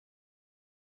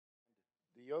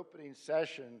The opening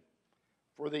session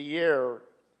for the year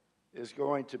is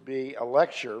going to be a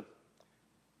lecture,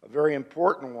 a very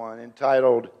important one,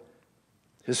 entitled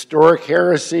Historic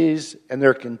Heresies and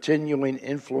Their Continuing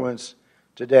Influence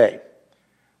Today.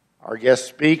 Our guest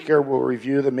speaker will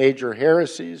review the major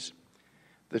heresies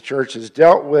the church has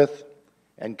dealt with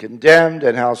and condemned,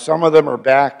 and how some of them are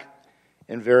back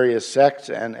in various sects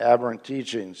and aberrant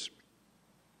teachings.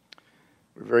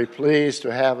 We're very pleased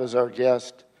to have as our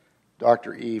guest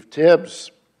Dr. Eve Tibbs.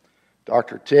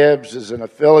 Dr. Tibbs is an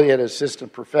affiliate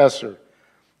assistant professor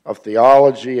of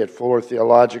theology at Fuller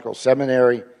Theological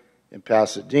Seminary in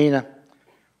Pasadena,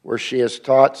 where she has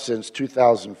taught since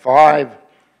 2005.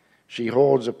 She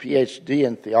holds a PhD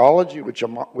in theology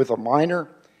with a minor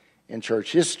in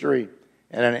church history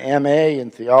and an MA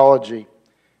in theology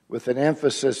with an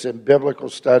emphasis in biblical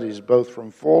studies, both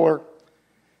from Fuller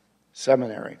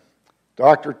Seminary.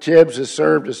 Dr. Tibbs has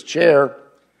served as chair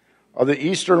of the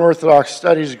Eastern Orthodox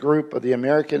Studies Group of the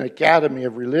American Academy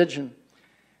of Religion,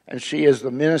 and she is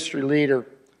the ministry leader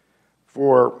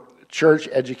for church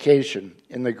education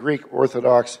in the Greek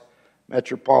Orthodox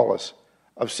Metropolis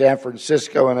of San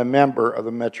Francisco and a member of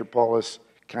the Metropolis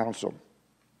Council.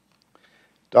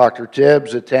 Dr.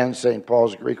 Tibbs attends St.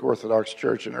 Paul's Greek Orthodox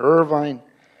Church in Irvine,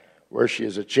 where she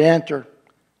is a chanter,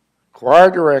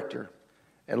 choir director,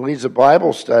 and leads a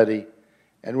Bible study,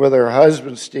 and with her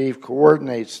husband, Steve,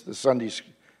 coordinates the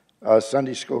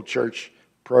Sunday school church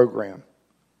program.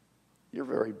 You're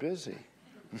very busy.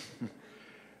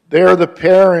 They are the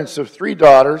parents of 3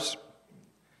 daughters,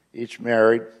 each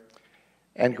married,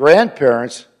 and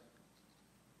grandparents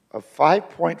of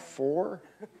 5.4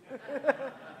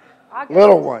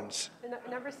 little ones.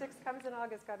 Number 6 comes in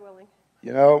August, God willing.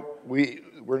 You know,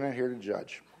 we're not here to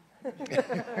judge.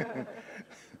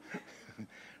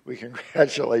 We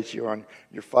congratulate you on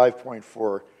your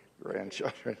 5.4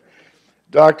 grandchildren.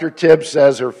 Dr. Tibbs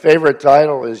says her favorite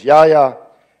title is Yaya,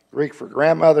 Greek for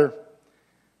grandmother.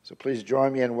 So please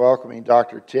join me in welcoming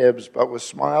Dr. Tibbs, but with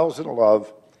smiles and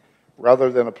love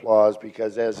rather than applause,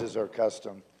 because as is our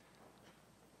custom,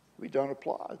 we don't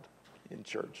applaud in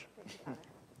church.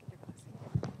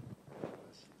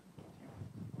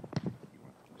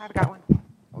 I've got one.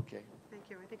 Okay. Thank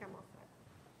you. I think I'm all set.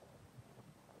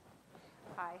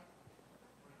 Hi.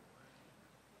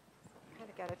 I kind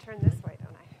of got to turn this way,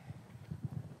 don't I?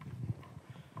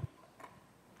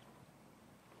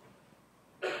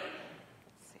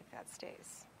 Let's see if that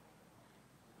stays.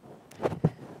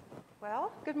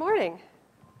 Well, good morning.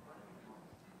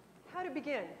 How to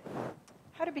begin?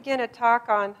 How to begin a talk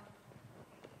on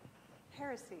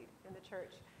heresy in the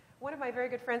church? One of my very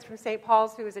good friends from St.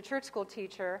 Paul's, who is a church school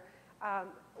teacher,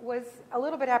 was a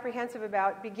little bit apprehensive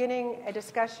about beginning a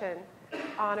discussion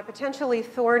on a potentially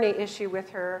thorny issue with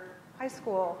her high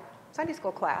school Sunday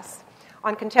school class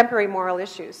on contemporary moral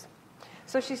issues.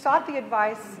 So she sought the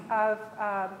advice of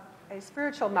a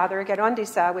spiritual mother,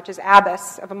 Gerondisa, which is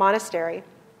abbess of a monastery,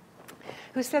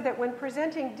 who said that when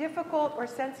presenting difficult or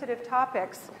sensitive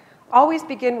topics, always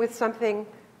begin with something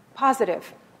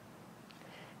positive,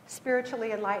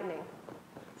 spiritually enlightening.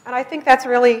 And I think that's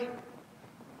really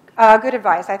good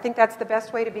advice. I think that's the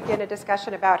best way to begin a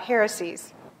discussion about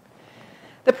heresies.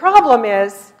 The problem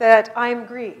is that I'm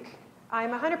Greek. I'm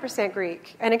 100%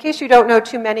 Greek. And in case you don't know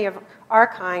too many of our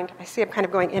kind, I see I'm kind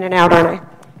of going in and out, aren't I?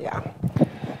 Yeah.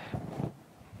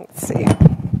 Let's see.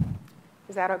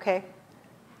 Is that okay?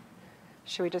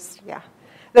 Should we just, yeah.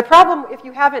 The problem, if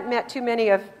you haven't met too many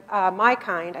of my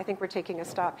kind, I think we're taking a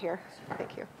stop here.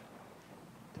 Thank you.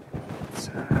 Let's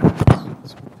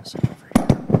move this over here.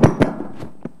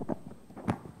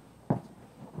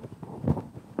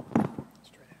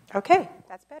 Okay,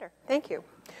 that's better. Thank you.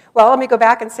 Well, let me go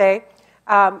back and say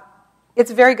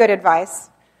it's very good advice,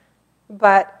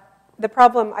 but the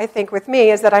problem, I think, with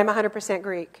me is that I'm 100%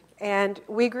 Greek, and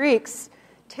we Greeks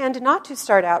tend not to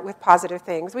start out with positive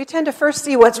things. We tend to first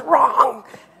see what's wrong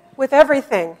with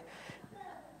everything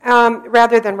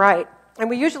rather than right, and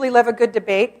we usually love a good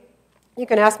debate. You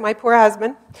can ask my poor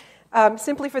husband,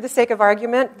 simply for the sake of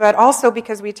argument, but also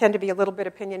because we tend to be a little bit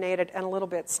opinionated and a little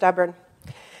bit stubborn.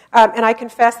 And I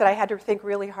confess that I had to think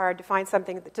really hard to find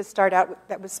something to start out with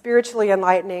that was spiritually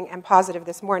enlightening and positive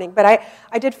this morning. But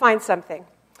I did find something.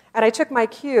 And I took my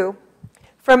cue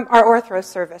from our Orthros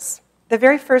service. The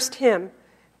very first hymn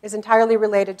is entirely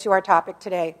related to our topic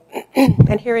today.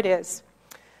 And here it is,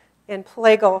 in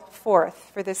Plagal 4th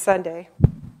for this Sunday.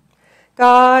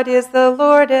 God is the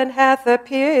Lord and hath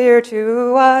appeared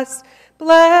to us.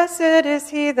 Blessed is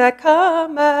he that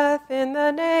cometh in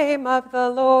the name of the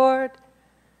Lord.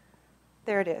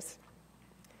 There it is.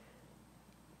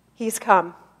 He's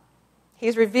come.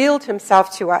 He's revealed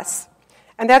himself to us.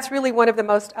 And that's really one of the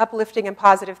most uplifting and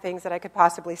positive things that I could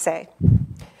possibly say.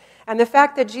 And the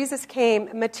fact that Jesus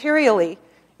came materially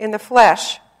in the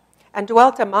flesh and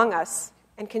dwelt among us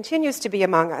and continues to be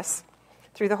among us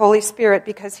through the Holy Spirit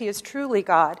because he is truly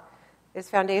God is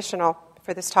foundational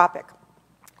for this topic.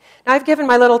 Now, I've given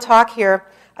my little talk here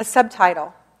a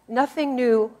subtitle, Nothing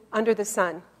New Under the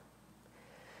Sun.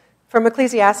 From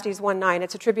Ecclesiastes 1:9,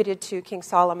 it's attributed to King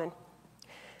Solomon.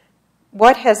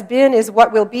 What has been is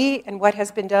what will be, and what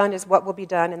has been done is what will be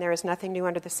done, and there is nothing new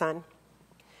under the sun.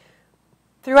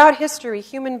 Throughout history,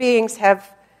 human beings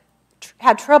have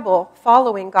had trouble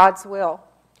following God's will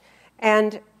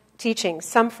and teaching,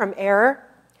 some from error,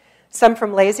 some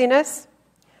from laziness,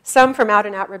 some from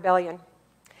out-and-out rebellion.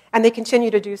 And they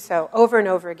continue to do so over and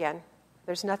over again.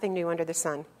 There's nothing new under the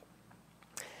sun.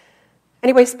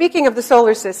 Anyway, speaking of the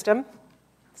solar system,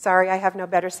 sorry, I have no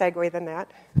better segue than that.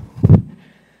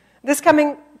 This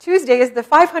coming Tuesday is the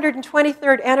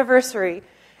 523rd anniversary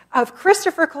of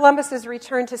Christopher Columbus's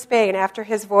return to Spain after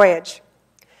his voyage.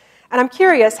 And I'm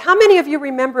curious, how many of you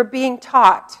remember being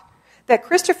taught that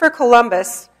Christopher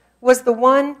Columbus was the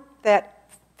one that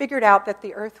figured out that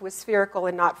the earth was spherical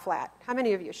and not flat? How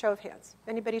many of you? Show of hands.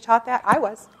 Anybody taught that? I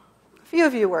was. A few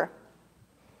of you were.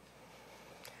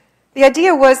 The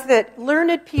idea was that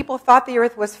learned people thought the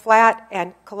earth was flat,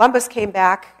 and Columbus came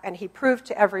back, and he proved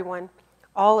to everyone,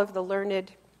 all of the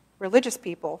learned religious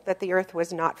people, that the earth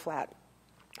was not flat.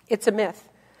 It's a myth.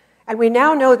 And we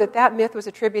now know that that myth was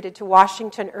attributed to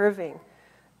Washington Irving,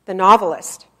 the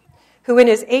novelist, who in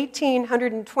his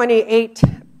 1828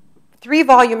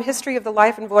 3-volume History of the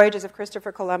Life and Voyages of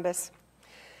Christopher Columbus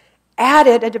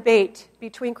added a debate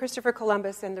between Christopher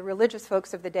Columbus and the religious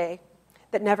folks of the day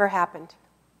that never happened,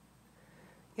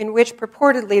 in which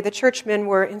purportedly the churchmen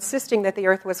were insisting that the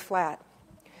earth was flat.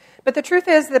 But the truth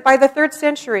is that by the 3rd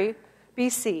century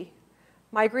BC,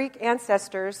 my Greek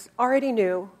ancestors already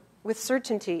knew with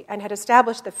certainty and had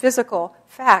established the physical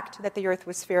fact that the earth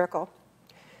was spherical.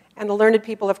 And the learned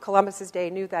people of Columbus's day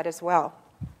knew that as well.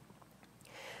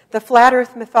 The flat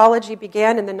earth mythology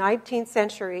began in the 19th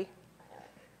century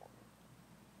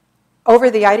over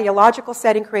the ideological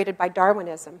setting created by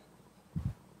Darwinism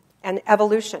and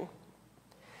evolution.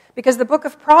 Because the book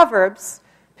of Proverbs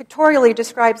pictorially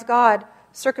describes God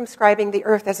circumscribing the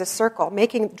earth as a circle,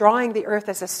 drawing the earth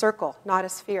as a circle, not a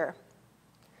sphere.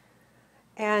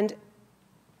 And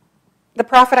the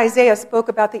prophet Isaiah spoke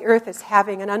about the earth as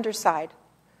having an underside.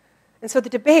 And so the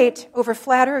debate over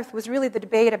flat earth was really the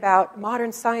debate about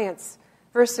modern science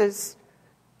versus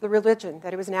the religion,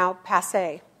 that it was now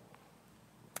passé.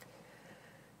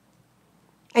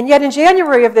 And yet in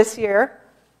January of this year,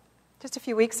 just a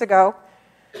few weeks ago,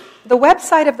 the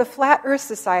website of the Flat Earth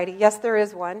Society, yes, there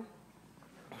is one,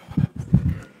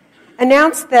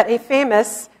 announced that a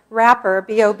famous rapper,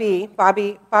 B.O.B.,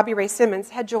 Bobby Ray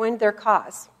Simmons, had joined their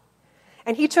cause.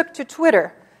 And he took to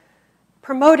Twitter,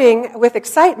 promoting with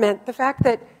excitement the fact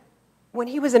that when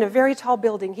he was in a very tall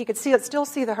building, he could still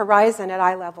see the horizon at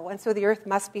eye level, and so the earth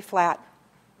must be flat.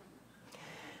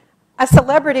 A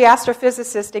celebrity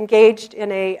astrophysicist engaged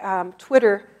in a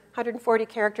Twitter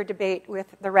 140-character debate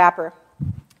with the rapper.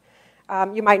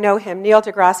 You might know him, Neil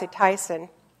deGrasse Tyson,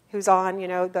 who's on,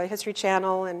 the History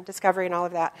Channel and Discovery and all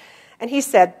of that. And he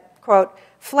said, quote,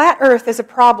 "Flat Earth is a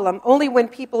problem only when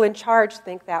people in charge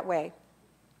think that way.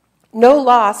 No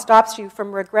law stops you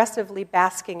from regressively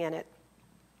basking in it."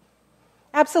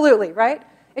 Absolutely, right?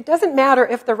 It doesn't matter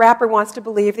if the rapper wants to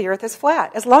believe the earth is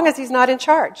flat, as long as he's not in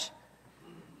charge.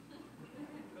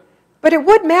 But it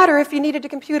would matter if he needed to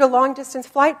compute a long-distance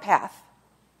flight path,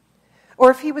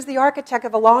 or if he was the architect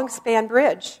of a long-span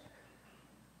bridge,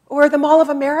 or the Mall of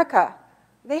America.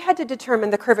 They had to determine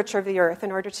the curvature of the earth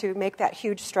in order to make that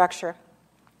huge structure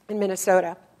in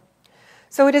Minnesota.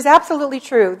 So it is absolutely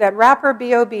true that rapper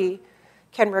B.O.B.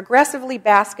 can regressively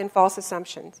bask in false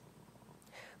assumptions.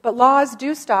 But laws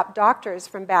do stop doctors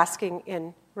from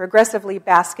regressively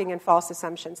basking in false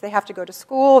assumptions. They have to go to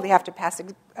school, they have to pass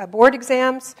board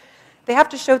exams, they have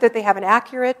to show that they have an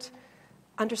accurate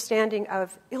understanding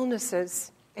of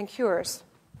illnesses and cures.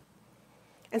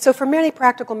 And so for many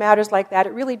practical matters like that,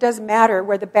 it really does matter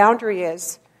where the boundary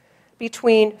is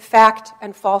between fact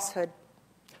and falsehood,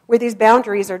 where these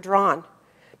boundaries are drawn.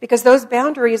 Because those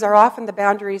boundaries are often the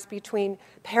boundaries between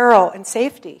peril and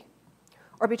safety,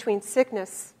 or between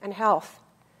sickness and health.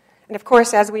 And of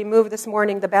course, as we move this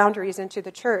morning the boundaries into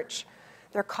the church,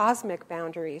 they're cosmic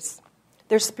boundaries,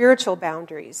 they're spiritual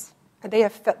boundaries, and they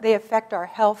affect our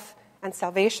health and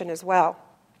salvation as well.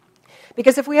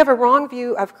 Because if we have a wrong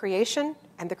view of creation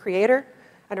and the Creator,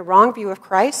 and a wrong view of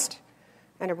Christ,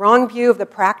 and a wrong view of the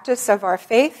practice of our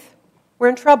faith, we're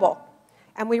in trouble.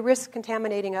 and we risk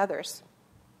contaminating others.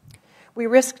 We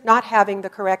risk not having the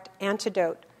correct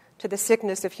antidote to the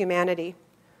sickness of humanity.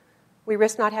 We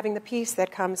risk not having the peace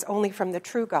that comes only from the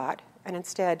true God, and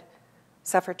instead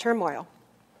suffer turmoil.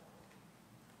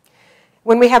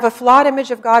 When we have a flawed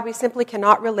image of God, we simply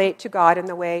cannot relate to God in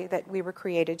the way that we were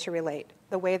created to relate,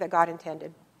 the way that God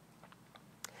intended.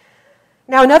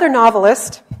 Now, another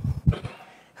novelist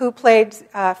who played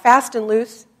fast and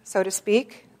loose, so to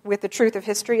speak, with the truth of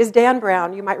history is Dan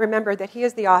Brown. You might remember that he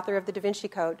is the author of The Da Vinci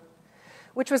Code,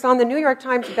 which was on the New York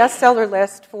Times bestseller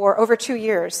list for over 2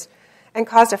 years and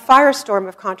caused a firestorm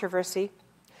of controversy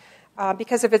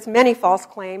because of its many false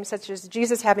claims, such as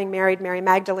Jesus having married Mary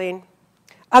Magdalene,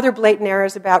 other blatant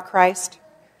errors about Christ,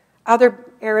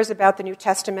 other errors about the New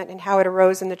Testament and how it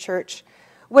arose in the church.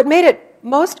 What made it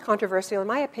most controversial, in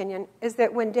my opinion, is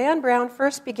that when Dan Brown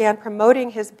first began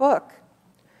promoting his book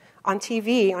on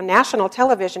TV, on national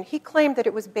television, he claimed that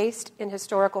it was based in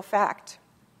historical fact.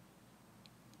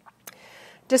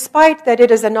 Despite that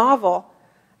it is a novel,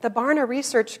 the Barna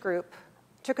Research Group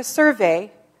took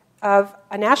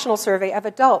a national survey of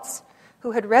adults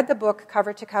who had read the book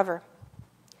cover to cover,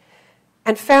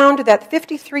 and found that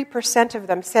 53% of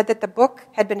them said that the book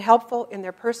had been helpful in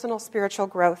their personal spiritual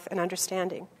growth and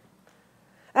understanding.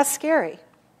 That's scary.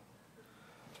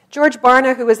 George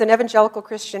Barna, who was an evangelical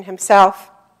Christian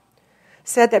himself,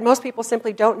 said that most people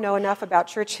simply don't know enough about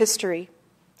church history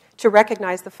to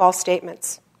recognize the false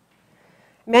statements.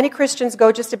 Many Christians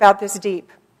go just about this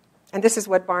deep, and this is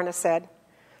what Barna said.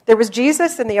 There was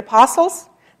Jesus and the apostles,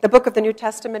 the book of the New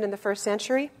Testament in the first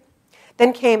century.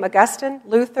 Then came Augustine,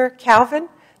 Luther, Calvin.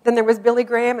 Then there was Billy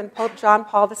Graham and Pope John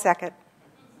Paul II.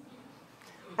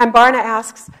 And Barna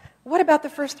asks, what about the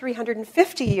first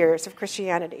 350 years of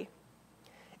Christianity?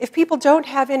 If people don't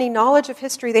have any knowledge of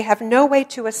history, they have no way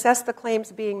to assess the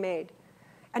claims being made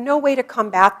and no way to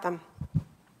combat them.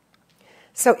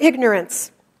 So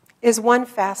ignorance is one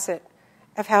facet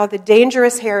of how the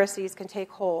dangerous heresies can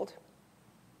take hold.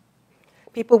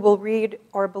 People will read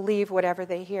or believe whatever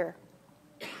they hear.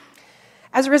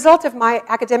 As a result of my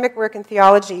academic work in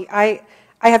theology, I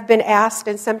have been asked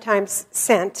and sometimes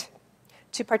sent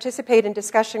to participate in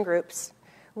discussion groups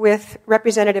with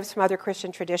representatives from other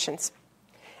Christian traditions.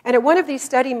 And at one of these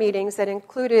study meetings that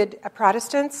included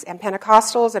Protestants and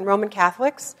Pentecostals and Roman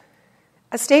Catholics,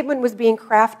 a statement was being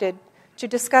crafted to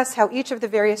discuss how each of the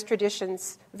various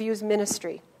traditions views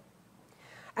ministry.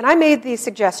 And I made the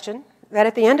suggestion that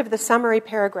at the end of the summary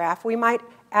paragraph, we might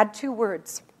add 2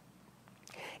 words.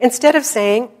 Instead of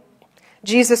saying,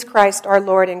 Jesus Christ, our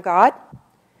Lord and God,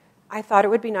 I thought it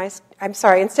would be nice,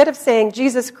 instead of saying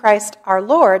Jesus Christ, our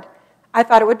Lord, I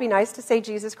thought it would be nice to say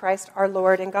Jesus Christ, our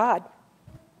Lord and God.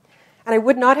 And I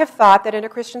would not have thought that in a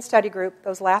Christian study group,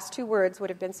 those last 2 words would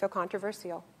have been so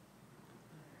controversial.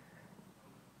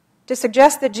 To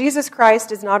suggest that Jesus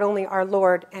Christ is not only our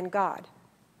Lord and God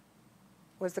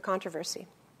was the controversy.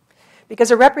 Because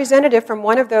a representative from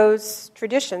one of those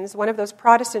traditions, one of those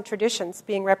Protestant traditions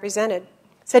being represented,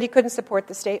 said he couldn't support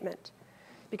the statement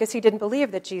because he didn't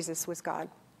believe that Jesus was God.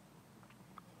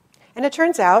 And it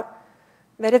turns out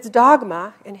that it's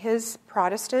dogma in his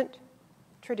Protestant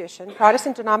tradition,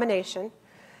 Protestant denomination,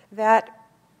 that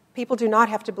people do not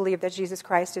have to believe that Jesus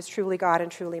Christ is truly God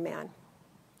and truly man.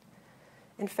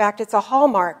 In fact, it's a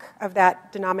hallmark of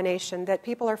that denomination that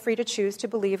people are free to choose to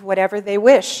believe whatever they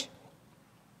wish.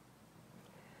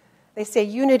 They say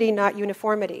unity, not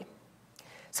uniformity.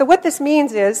 So what this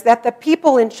means is that the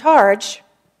people in charge,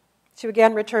 to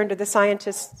again return to the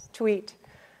scientist's tweet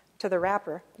to the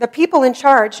rapper, the people in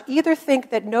charge either think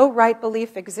that no right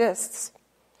belief exists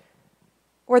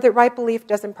or that right belief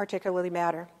doesn't particularly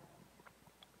matter.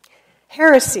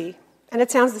 Heresy, and it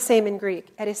sounds the same in Greek,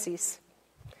 heresies,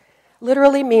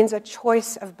 literally means a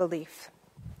choice of belief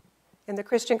in the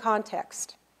Christian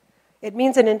context. It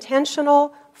means an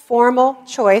intentional, formal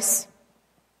choice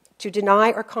to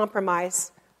deny or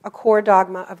compromise a core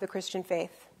dogma of the Christian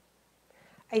faith.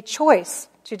 A choice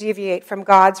to deviate from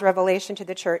God's revelation to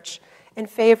the church in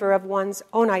favor of one's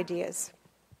own ideas.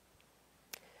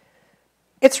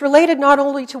 It's related not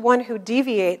only to one who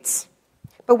deviates,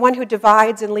 but one who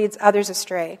divides and leads others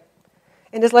astray.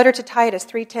 In his letter to Titus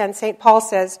 3:10, St. Paul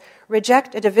says,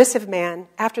 "Reject a divisive man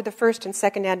after the first and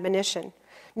second admonition,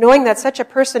 knowing that such a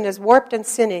person is warped and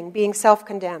sinning, being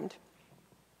self-condemned."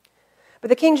 But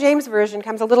the King James Version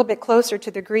comes a little bit closer to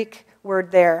the Greek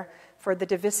word there for the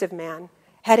divisive man,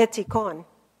 heretikon.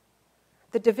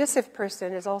 The divisive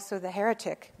person is also the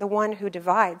heretic, the one who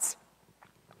divides.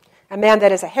 A man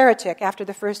that is a heretic after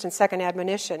the first and second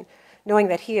admonition, knowing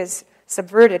that he is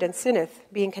subverted and sinneth,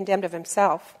 being condemned of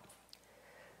himself.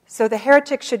 So the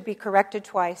heretic should be corrected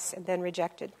twice and then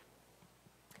rejected.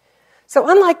 So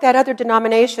unlike that other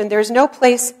denomination, there's no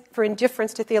place for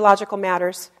indifference to theological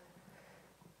matters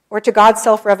or to God's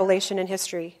self-revelation in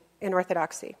history in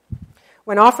Orthodoxy.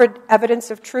 When offered evidence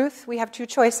of truth, we have two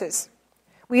choices.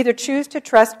 We either choose to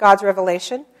trust God's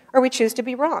revelation or we choose to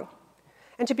be wrong.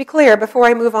 And to be clear, before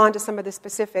I move on to some of the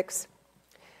specifics,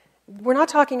 we're not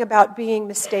talking about being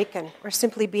mistaken or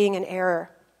simply being in error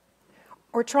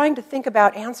or trying to think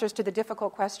about answers to the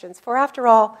difficult questions. For after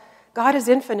all, God is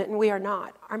infinite and we are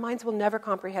not. Our minds will never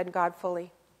comprehend God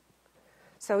fully.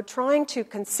 So trying to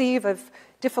conceive of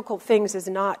difficult things is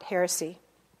not heresy.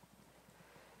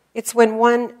 It's when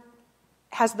one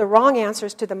has the wrong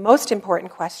answers to the most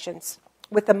important questions,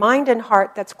 with the mind and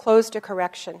heart that's closed to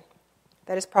correction,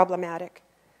 that is problematic.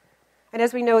 And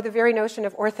as we know, the very notion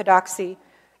of orthodoxy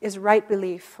is right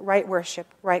belief, right worship,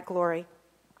 right glory.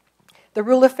 The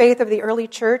rule of faith of the early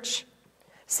church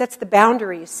sets the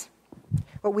boundaries,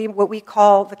 what we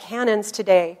call the canons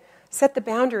today, set the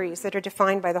boundaries that are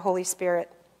defined by the Holy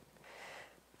Spirit.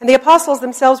 And the apostles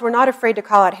themselves were not afraid to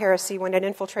call out heresy when it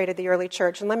infiltrated the early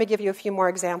church. And let me give you a few more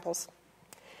examples.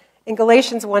 In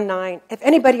Galatians 1:9, if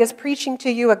anybody is preaching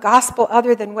to you a gospel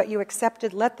other than what you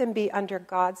accepted, let them be under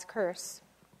God's curse.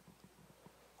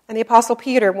 And the apostle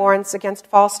Peter warns against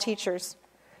false teachers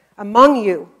among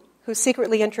you who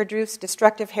secretly introduce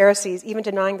destructive heresies, even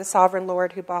denying the sovereign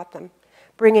Lord who bought them,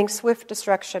 bringing swift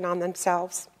destruction on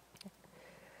themselves.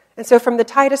 And so from the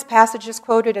Titus passages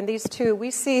quoted in these two, we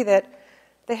see that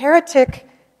the heretic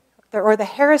or the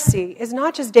heresy is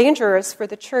not just dangerous for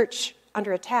the church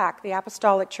under attack, the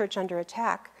apostolic church under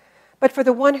attack, but for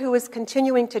the one who is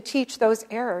continuing to teach those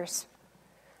errors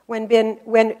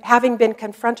when having been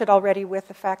confronted already with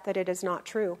the fact that it is not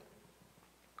true.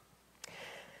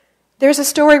 There's a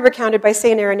story recounted by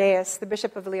St. Irenaeus, the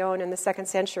Bishop of Lyon in the 2nd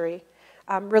century,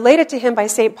 related to him by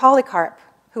St. Polycarp,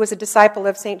 who was a disciple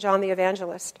of St. John the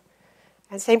Evangelist.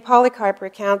 And St. Polycarp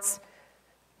recounts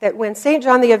that when St.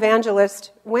 John the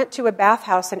Evangelist went to a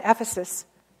bathhouse in Ephesus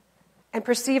and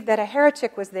perceived that a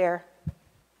heretic was there,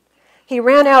 he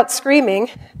ran out screaming,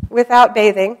 without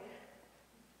bathing,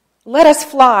 "Let us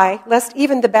fly, lest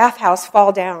even the bathhouse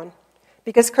fall down,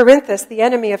 because Corinthus, the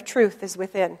enemy of truth, is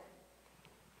within."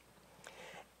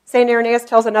 St. Irenaeus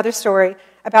tells another story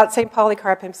about St.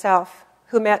 Polycarp himself,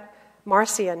 who met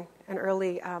Marcion, an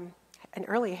early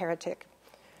heretic.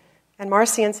 And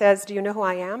Marcion says, "Do you know who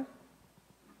I am?"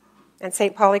 And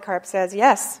St. Polycarp says,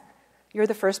 "Yes, you're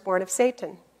the firstborn of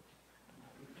Satan."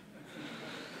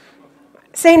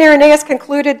 St. Irenaeus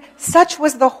concluded, such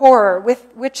was the horror with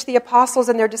which the apostles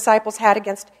and their disciples had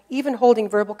against even holding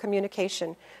verbal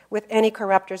communication with any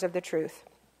corruptors of the truth.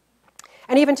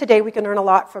 And even today we can learn a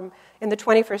lot from in the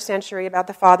 21st century about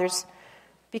the fathers,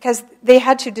 because they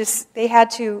had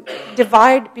to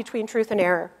divide between truth and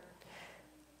error.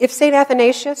 If St.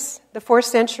 Athanasius, the 4th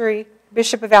century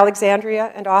Bishop of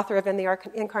Alexandria and author of In the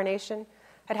Incarnation,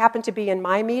 had happened to be in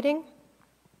my meeting,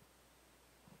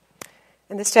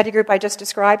 in the study group I just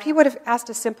described, he would have asked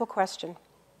a simple question.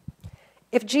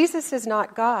 If Jesus is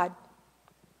not God,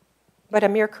 but a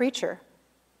mere creature,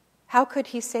 how could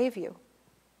he save you?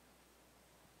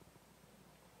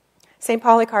 St.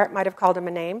 Polycarp might have called him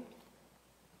a name,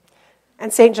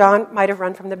 and St. John might have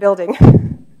run from the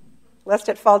building, lest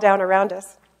it fall down around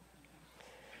us.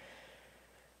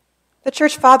 The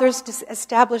Church Fathers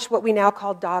established what we now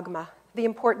call dogma, the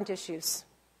important issues.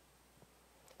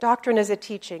 Doctrine is a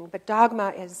teaching, but dogma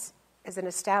is an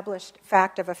established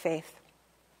fact of a faith.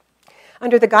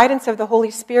 Under the guidance of the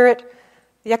Holy Spirit,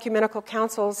 the ecumenical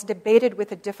councils debated with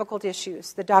the difficult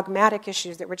issues, the dogmatic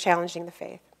issues that were challenging the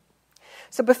faith.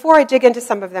 So before I dig into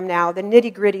some of them now, the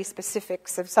nitty-gritty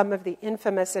specifics of some of the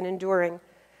infamous and enduring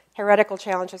heretical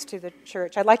challenges to the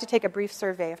church, I'd like to take a brief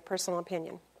survey of personal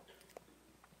opinion.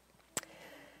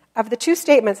 Of the two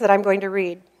statements that I'm going to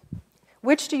read,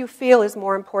 which do you feel is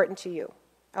more important to you?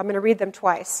 I'm going to read them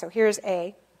twice. So here's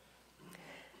A.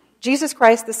 Jesus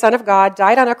Christ, the Son of God,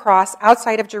 died on a cross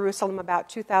outside of Jerusalem about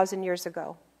 2,000 years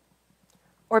ago.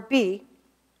 Or B.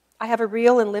 I have a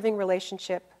real and living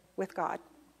relationship with God.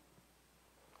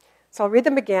 So I'll read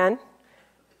them again.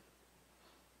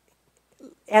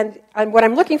 And what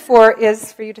I'm looking for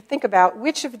is for you to think about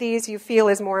which of these you feel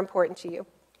is more important to you.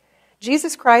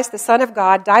 Jesus Christ, the Son of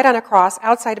God, died on a cross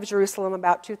outside of Jerusalem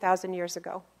about 2,000 years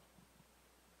ago.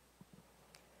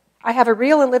 I have a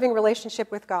real and living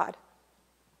relationship with God.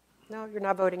 No, you're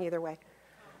not voting either way.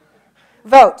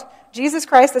 Vote. Jesus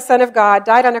Christ, the Son of God,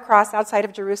 died on a cross outside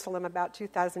of Jerusalem about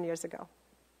 2,000 years ago.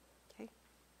 Okay?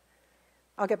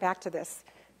 I'll get back to this.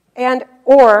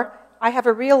 Or I have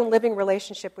a real and living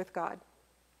relationship with God.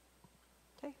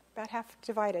 Okay? about half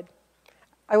divided.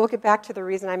 I will get back to the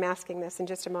reason I'm asking this in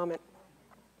just a moment.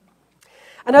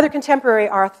 Another contemporary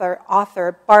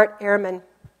author, Bart Ehrman,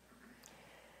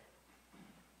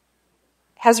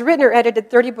 has written or edited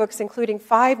 30 books, including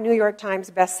 5 New York Times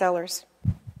bestsellers.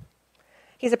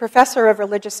 He's a professor of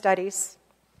religious studies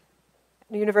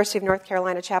at the University of North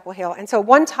Carolina, Chapel Hill. And so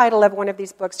one title of one of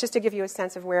these books, just to give you a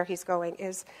sense of where he's going,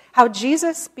 is How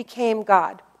Jesus Became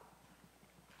God.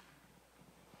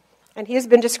 And he has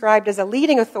been described as a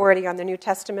leading authority on the New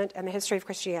Testament and the history of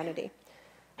Christianity.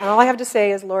 And all I have to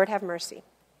say is, Lord, have mercy.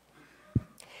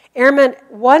 Ehrman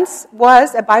once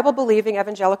was a Bible-believing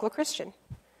evangelical Christian,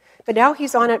 but now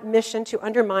he's on a mission to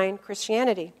undermine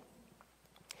Christianity.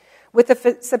 With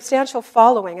a substantial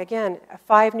following, again,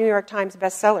 5 New York Times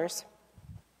bestsellers,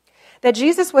 that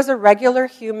Jesus was a regular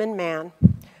human man,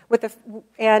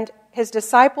 and his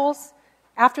disciples,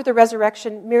 after the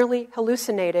resurrection, merely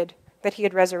hallucinated that he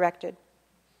had resurrected,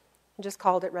 and just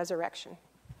called it resurrection.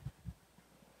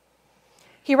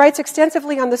 He writes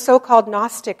extensively on the so-called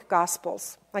Gnostic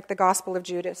Gospels, like the Gospel of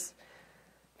Judas.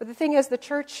 But the thing is, the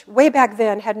church, way back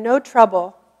then, had no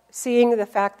trouble seeing the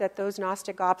fact that those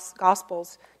Gnostic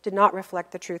Gospels did not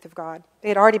reflect the truth of God. They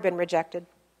had already been rejected.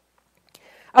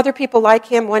 Other people like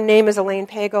him, one name is Elaine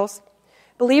Pagels,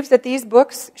 believes that these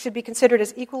books should be considered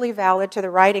as equally valid to the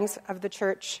writings of the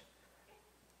church,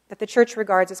 that the church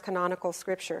regards as canonical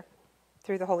scripture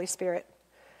through the Holy Spirit.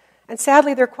 And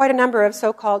sadly, there are quite a number of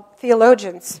so-called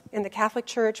theologians in the Catholic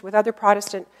Church with other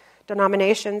Protestant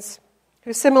denominations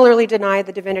who similarly deny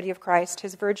the divinity of Christ,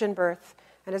 his virgin birth,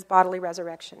 and his bodily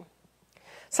resurrection.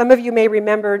 Some of you may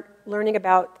remember learning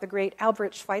about the great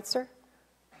Albert Schweitzer,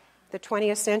 the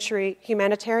 20th century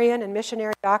humanitarian and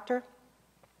missionary doctor.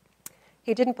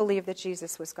 He didn't believe that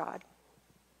Jesus was God.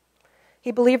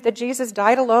 He believed that Jesus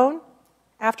died alone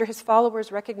after his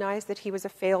followers recognized that he was a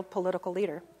failed political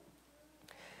leader.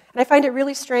 And I find it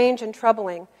really strange and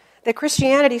troubling that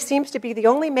Christianity seems to be the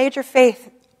only major faith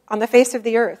on the face of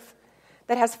the earth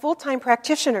that has full-time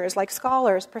practitioners like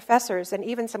scholars, professors, and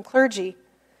even some clergy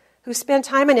who spend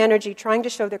time and energy trying to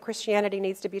show that Christianity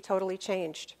needs to be totally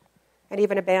changed and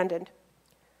even abandoned.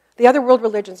 The other world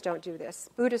religions don't do this.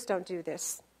 Buddhists don't do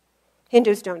this.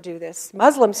 Hindus don't do this.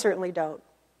 Muslims certainly don't.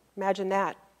 Imagine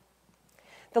that.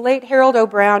 The late Harold O.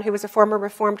 Brown, who was a former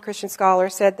Reformed Christian scholar,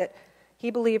 said that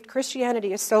he believed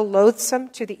Christianity is so loathsome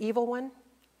to the evil one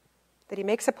that he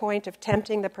makes a point of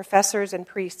tempting the professors and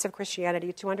priests of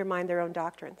Christianity to undermine their own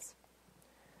doctrines.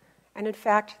 And in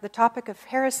fact, the topic of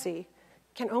heresy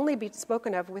can only be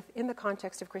spoken of within the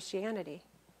context of Christianity.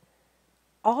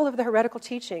 All of the heretical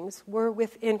teachings were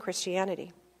within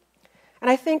Christianity. And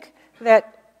I think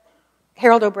that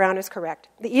Harold O. Brown is correct.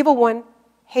 The evil one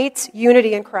hates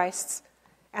unity in Christ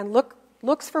and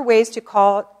looks for ways to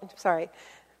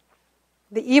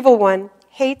the evil one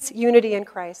hates unity in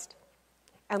Christ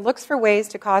and looks for ways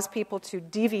to cause people to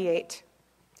deviate,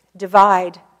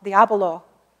 divide, diabolo.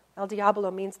 El diabolo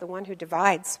means the one who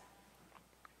divides.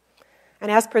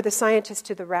 And as per the scientist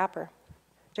to the rapper,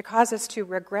 to cause us to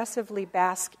regressively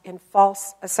bask in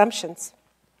false assumptions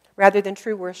rather than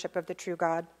true worship of the true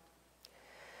God.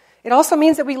 It also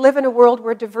means that we live in a world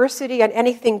where diversity and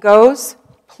anything goes,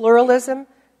 pluralism,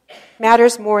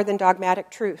 matters more than dogmatic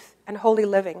truth and holy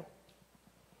living.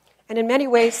 And in many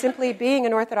ways, simply being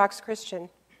an Orthodox Christian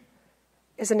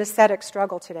is an ascetic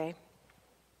struggle today.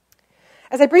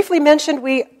 As I briefly mentioned,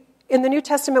 in the New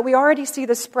Testament, we already see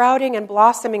the sprouting and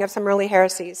blossoming of some early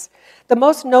heresies. The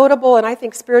most notable, and I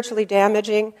think spiritually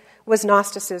damaging, was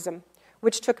Gnosticism,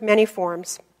 which took many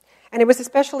forms. And it was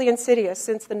especially insidious,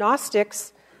 since the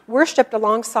Gnostics worshipped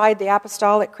alongside the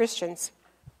apostolic Christians.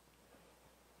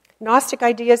 Gnostic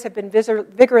ideas have been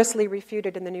vigorously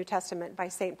refuted in the New Testament by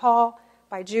St. Paul,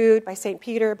 by Jude, by St.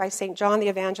 Peter, by St. John the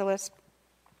Evangelist,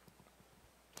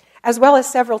 as well as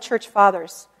several church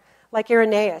fathers, like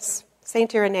Irenaeus,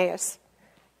 St. Irenaeus,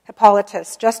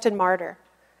 Hippolytus, Justin Martyr,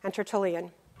 and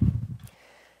Tertullian.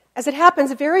 As it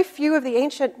happens, very few of the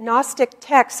ancient Gnostic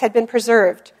texts had been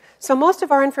preserved, so most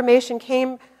of our information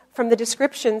came from the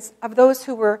descriptions of those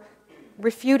who were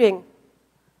refuting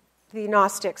the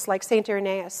Gnostics, like St.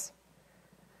 Irenaeus.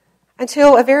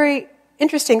 Until a very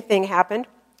interesting thing happened.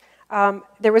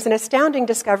 There was an astounding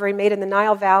discovery made in the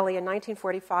Nile Valley in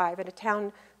 1945 at a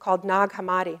town called Nag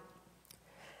Hammadi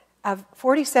of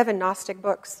 47 Gnostic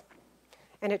books.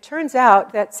 And it turns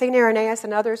out that St. Irenaeus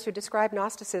and others who described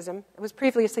Gnosticism, it was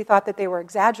previously thought that they were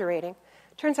exaggerating.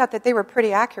 It turns out that they were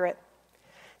pretty accurate.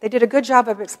 They did a good job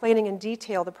of explaining in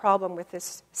detail the problem with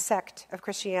this sect of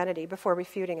Christianity before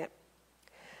refuting it.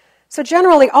 So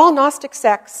generally, all Gnostic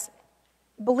sects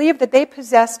believed that they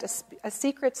possessed a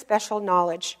secret special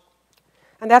knowledge,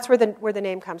 And that's where the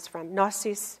name comes from.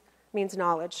 Gnosis means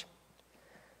knowledge.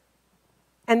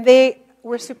 And they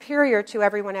were superior to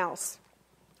everyone else,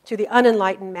 to the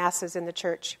unenlightened masses in the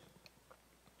church.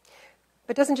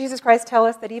 But doesn't Jesus Christ tell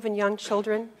us that even young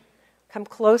children come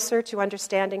closer to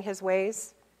understanding his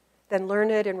ways than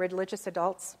learned and religious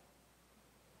adults?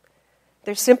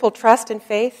 Their simple trust and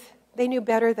faith, they knew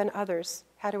better than others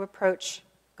how to approach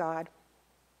God.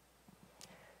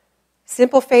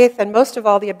 Simple faith, and most of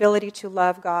all, the ability to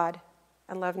love God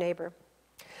and love neighbor.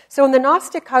 So in the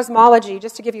Gnostic cosmology,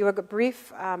 just to give you a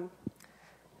brief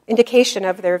indication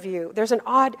of their view, there's an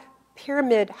odd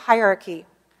pyramid hierarchy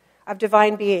of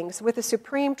divine beings with a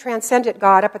supreme transcendent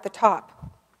God up at the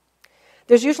top.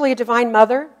 There's usually a divine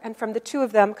mother, and from the two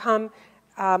of them come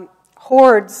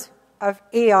hordes of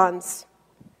aeons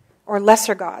or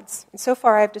lesser gods. And so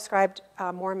far I've described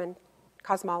Mormon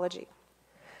cosmology.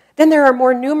 Then there are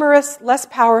more numerous, less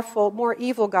powerful, more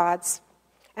evil gods.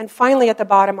 And finally at the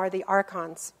bottom are the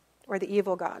archons, or the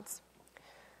evil gods.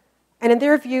 And in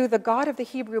their view, the God of the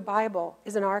Hebrew Bible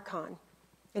is an archon,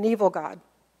 an evil God.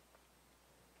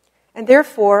 And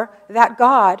therefore, that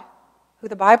God, who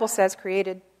the Bible says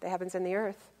created the heavens and the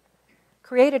earth,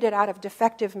 created it out of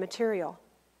defective material.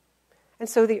 And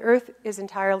so the earth is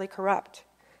entirely corrupt.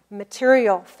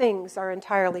 Material things are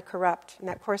entirely corrupt. And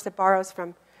of course, it borrows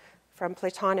from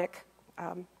Platonic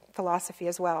philosophy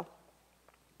as well.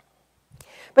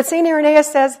 But St.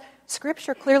 Irenaeus says,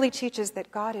 Scripture clearly teaches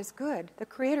that God is good. The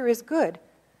Creator is good.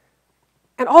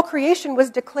 And all creation was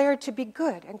declared to be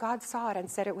good, and God saw it and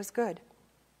said it was good.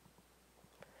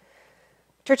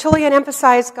 Tertullian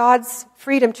emphasized God's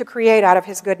freedom to create out of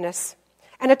his goodness.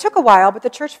 And it took a while, but the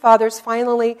Church Fathers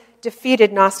finally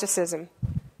defeated Gnosticism.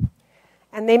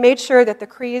 And they made sure that the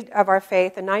creed of our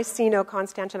faith, the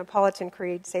Niceno-Constantinopolitan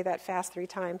Creed, say that fast 3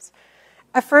 times,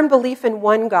 affirmed belief in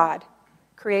one God,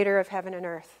 creator of heaven and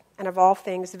earth, and of all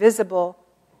things visible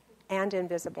and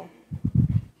invisible.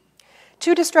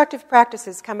 2 destructive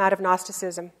practices come out of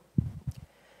Gnosticism.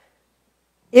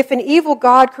 If an evil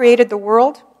God created the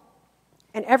world,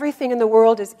 and everything in the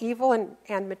world is evil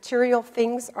and material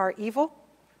things are evil,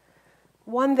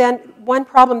 one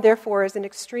problem, therefore, is an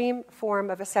extreme form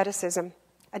of asceticism,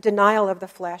 a denial of the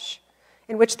flesh,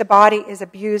 in which the body is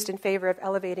abused in favor of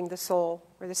elevating the soul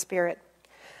or the spirit.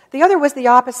 The other was the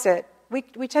opposite.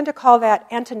 We tend to call that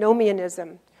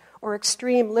antinomianism or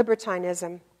extreme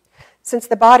libertinism. Since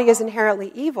the body is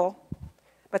inherently evil,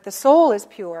 but the soul is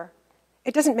pure,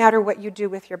 it doesn't matter what you do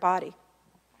with your body.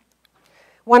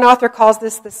 One author calls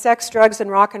this the sex, drugs, and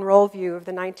rock and roll view of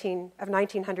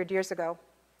 1900 years ago.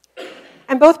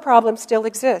 And both problems still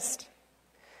exist.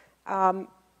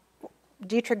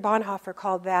 Dietrich Bonhoeffer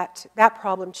called that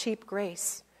problem cheap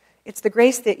grace. It's the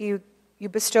grace that you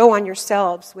bestow on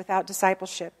yourselves without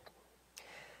discipleship.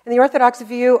 In the Orthodox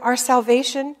view, our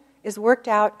salvation is worked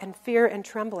out in fear and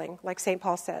trembling, like St.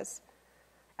 Paul says,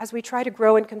 as we try to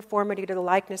grow in conformity to the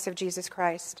likeness of Jesus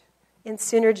Christ, in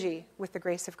synergy with the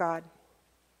grace of God.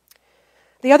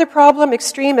 The other problem,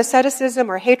 extreme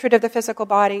asceticism or hatred of the physical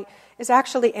body, is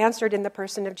actually answered in the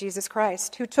person of Jesus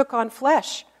Christ, who took on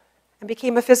flesh and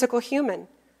became a physical human.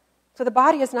 So the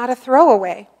body is not a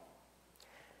throwaway.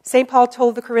 St. Paul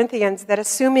told the Corinthians that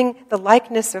assuming the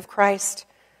likeness of Christ,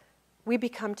 we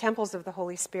become temples of the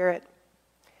Holy Spirit,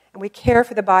 and we care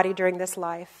for the body during this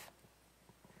life.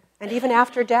 And even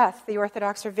after death, the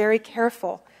Orthodox are very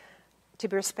careful to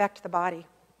respect the body.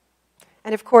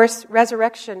 And of course,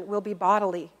 resurrection will be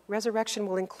bodily. Resurrection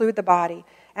will include the body,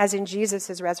 as in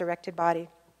Jesus' resurrected body.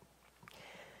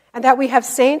 And that we have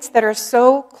saints that are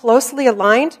so closely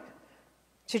aligned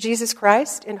to Jesus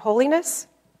Christ in holiness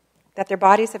that their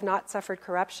bodies have not suffered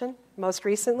corruption. Most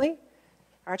recently,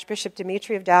 Archbishop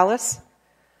Dimitri of Dallas.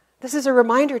 This is a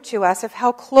reminder to us of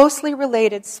how closely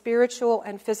related spiritual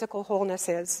and physical wholeness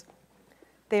is.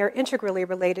 They are integrally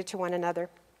related to one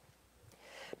another.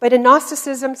 But in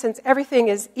Gnosticism, since everything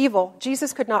is evil,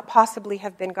 Jesus could not possibly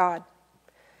have been God,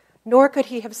 nor could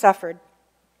he have suffered.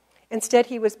 Instead,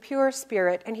 he was pure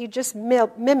spirit, and he just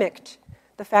mimicked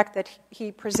the fact that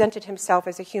he presented himself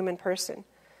as a human person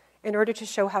in order to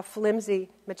show how flimsy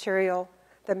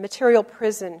the material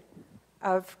prison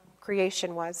of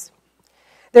creation was.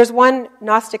 There's one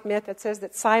Gnostic myth that says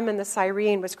that Simon the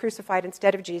Cyrene was crucified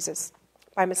instead of Jesus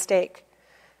by mistake.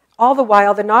 All the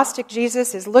while, the Gnostic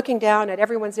Jesus is looking down at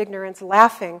everyone's ignorance,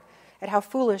 laughing at how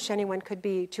foolish anyone could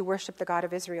be to worship the God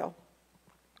of Israel.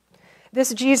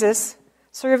 This Jesus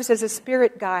serves as a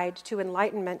spirit guide to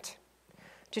enlightenment,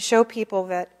 to show people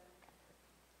that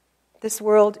this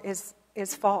world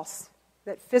is false,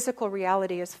 that physical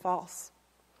reality is false,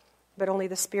 but only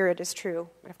the spirit is true.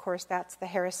 And of course, that's the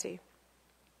heresy.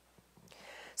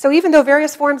 So even though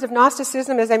various forms of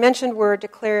Gnosticism, as I mentioned, were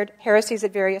declared heresies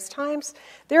at various times,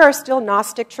 there are still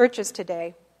Gnostic churches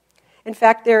today. In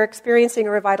fact, they're experiencing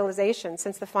a revitalization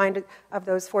since the find of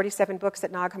those 47 books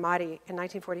at Nag Hammadi in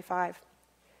 1945.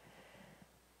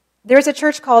 There's a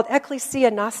church called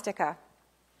Ecclesia Gnostica,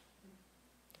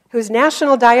 whose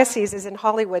national diocese is in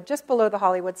Hollywood, just below the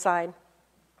Hollywood sign.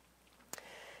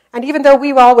 And even though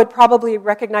we all would probably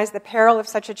recognize the peril of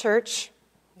such a church,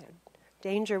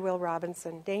 danger, Will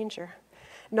Robinson, danger,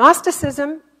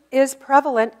 Gnosticism is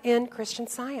prevalent in Christian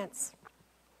Science,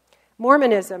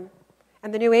 Mormonism,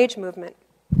 and the New Age movement.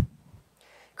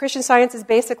 Christian Science is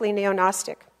basically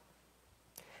neo-Gnostic.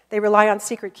 They rely on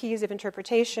secret keys of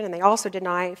interpretation, and they also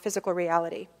deny physical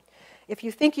reality. If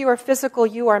you think you are physical,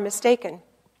 you are mistaken.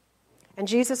 And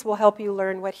Jesus will help you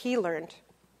learn what he learned,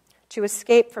 to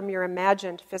escape from your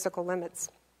imagined physical limits.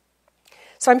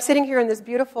 So I'm sitting here in this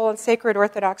beautiful and sacred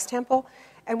Orthodox temple,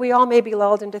 and we all may be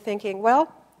lulled into thinking,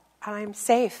 well, I'm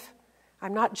safe.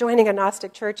 I'm not joining a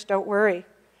Gnostic church, don't worry.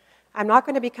 I'm not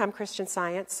going to become Christian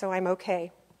Science, so I'm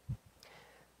okay.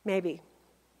 Maybe.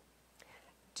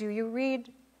 Do you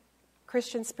read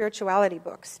Christian spirituality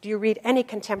books? Do you read any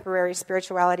contemporary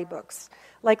spirituality books?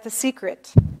 Like The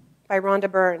Secret by Rhonda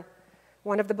Byrne,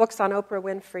 one of the books on Oprah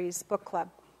Winfrey's book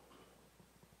club.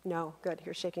 No, good,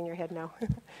 you're shaking your head no.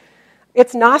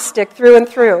 It's Gnostic through and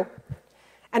through.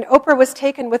 And Oprah was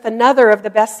taken with another of the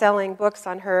best-selling books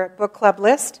on her book club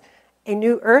list, A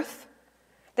New Earth,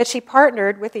 that she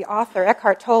partnered with the author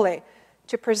Eckhart Tolle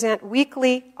to present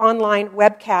weekly online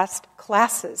webcast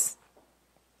classes.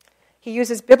 He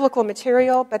uses biblical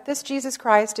material, but this Jesus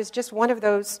Christ is just one of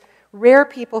those rare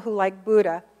people who, like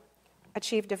Buddha,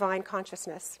 achieve divine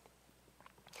consciousness.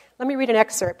 Let me read an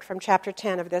excerpt from chapter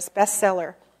 10 of this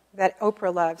bestseller that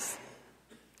Oprah loves.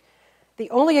 The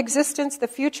only existence the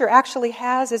future actually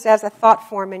has is as a thought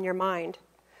form in your mind.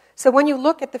 So when you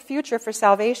look at the future for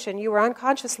salvation, you are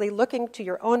unconsciously looking to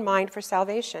your own mind for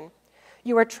salvation.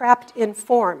 You are trapped in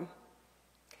form.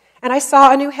 And I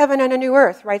saw a new heaven and a new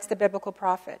earth, writes the biblical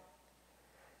prophet.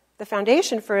 The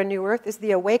foundation for a new earth is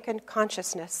the awakened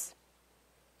consciousness.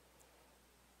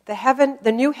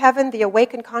 The new heaven, the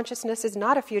awakened consciousness, is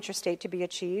not a future state to be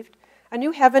achieved. A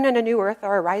new heaven and a new earth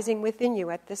are arising within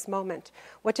you at this moment.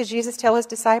 What did Jesus tell his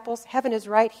disciples? Heaven is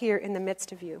right here in the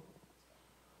midst of you.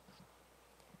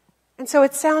 And so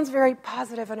it sounds very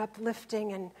positive and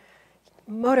uplifting and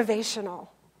motivational.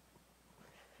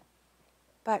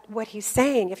 But what he's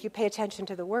saying, if you pay attention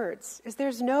to the words, is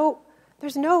there's no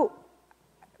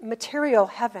material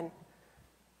heaven.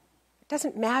 It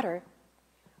doesn't matter.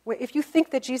 If you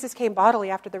think that Jesus came bodily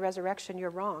after the resurrection, you're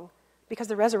wrong, because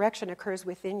the resurrection occurs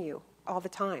within you all the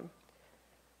time.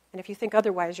 And if you think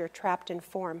otherwise, you're trapped in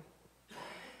form.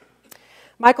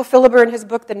 Michael Philibert, in his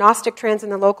book, The Gnostic Trends in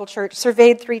the Local Church,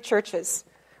 surveyed 3 churches,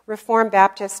 Reformed,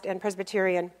 Baptist, and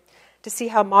Presbyterian, to see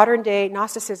how modern-day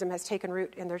Gnosticism has taken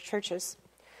root in their churches.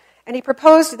 And he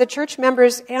proposed that the church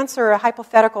members answer a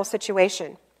hypothetical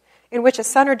situation in which a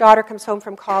son or daughter comes home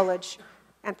from college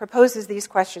and proposes these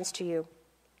questions to you.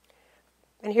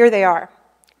 And here they are.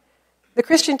 The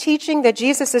Christian teaching that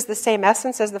Jesus is the same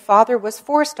essence as the Father was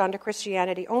forced onto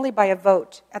Christianity only by a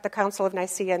vote at the Council of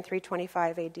Nicaea in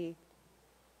 325 AD.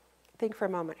 Think for a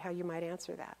moment how you might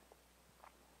answer that.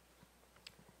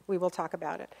 We will talk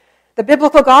about it. The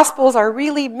biblical Gospels are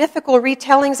really mythical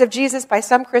retellings of Jesus by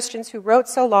some Christians who wrote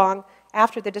so long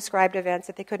after the described events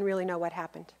that they couldn't really know what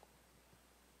happened.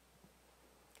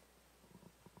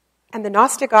 And the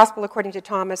Gnostic Gospel, according to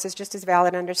Thomas, is just as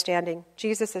valid understanding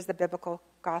Jesus as the biblical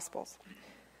Gospels.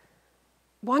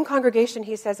 One congregation,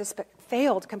 he says, has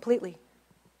failed completely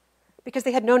because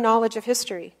they had no knowledge of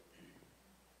history.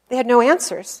 They had no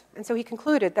answers. And so he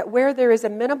concluded that where there is a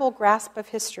minimal grasp of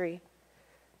history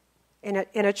in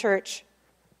a church,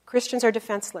 Christians are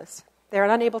defenseless. They are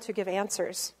unable to give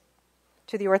answers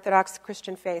to the Orthodox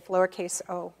Christian faith, lowercase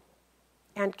o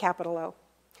and capital O.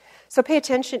 So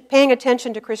paying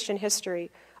attention to Christian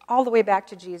history, all the way back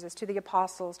to Jesus, to the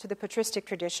apostles, to the patristic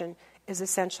tradition, is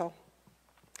essential.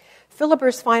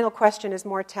 Philibert's final question is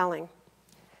more telling,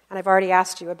 and I've already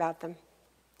asked you about them,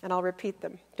 and I'll repeat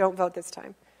them. Don't vote this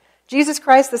time. Jesus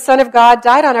Christ, the Son of God,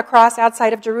 died on a cross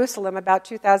outside of Jerusalem about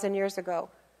 2,000 years ago.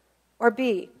 Or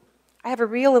B, I have a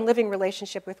real and living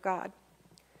relationship with God.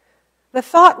 The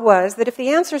thought was that if the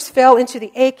answers fell into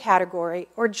the A category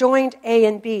or joined A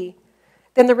and B,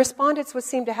 then the respondents would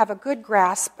seem to have a good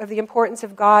grasp of the importance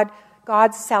of God's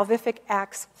salvific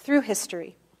acts through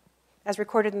history, as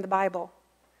recorded in the Bible,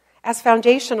 as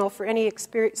foundational for any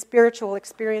spiritual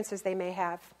experiences they may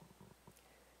have.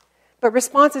 But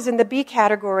responses in the B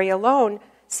category alone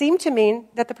seem to mean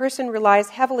that the person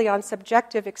relies heavily on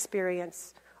subjective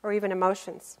experience or even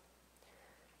emotions.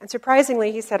 And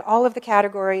surprisingly, he said all of the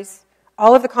categories,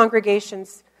 all of the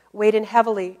congregations weighed in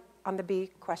heavily on the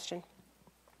B question,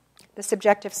 the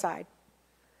subjective side,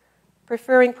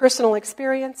 preferring personal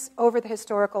experience over the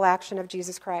historical action of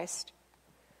Jesus Christ.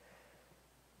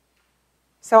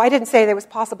 So I didn't say that it was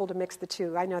possible to mix the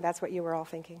two. I know that's what you were all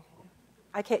thinking.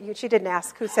 She didn't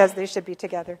ask who says they should be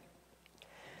together.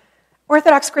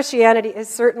 Orthodox Christianity is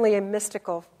certainly a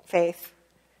mystical faith,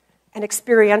 an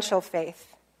experiential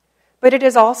faith, but it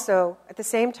is also, at the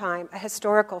same time, a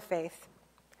historical faith.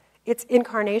 It's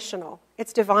incarnational.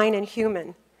 It's divine and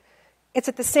human. It's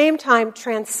at the same time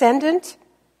transcendent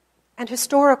and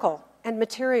historical and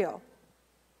material.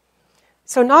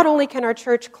 So not only can our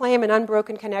church claim an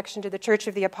unbroken connection to the Church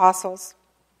of the Apostles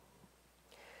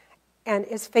and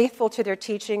is faithful to their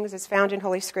teachings as found in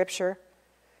Holy Scripture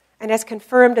and as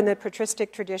confirmed in the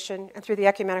patristic tradition and through the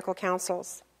ecumenical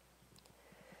councils,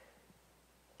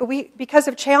 but because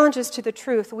of challenges to the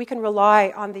truth, we can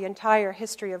rely on the entire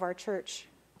history of our church.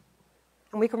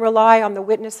 And we can rely on the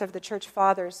witness of the church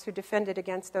fathers who defended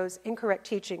against those incorrect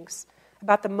teachings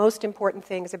about the most important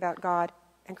things about God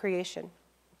and creation.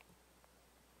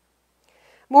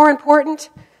 More important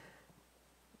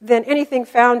than anything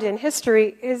found in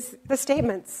history is the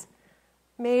statements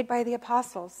made by the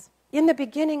apostles. In the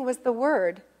beginning was the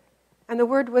Word, and the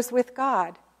Word was with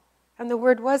God, and the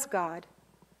Word was God.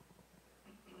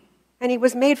 And he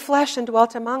was made flesh and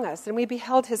dwelt among us, and we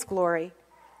beheld his glory,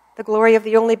 the glory of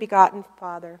the only begotten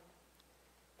Father,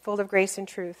 full of grace and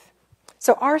truth.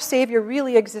 So our Savior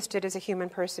really existed as a human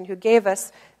person who gave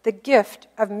us the gift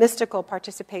of mystical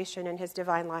participation in his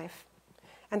divine life.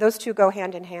 And those two go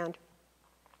hand in hand.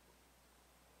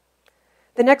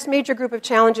 The next major group of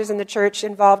challenges in the church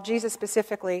involve Jesus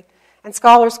specifically, and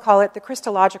scholars call it the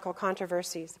Christological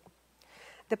controversies.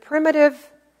 The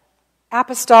primitive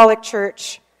apostolic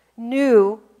church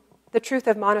knew the truth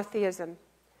of monotheism,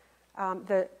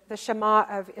 the Shema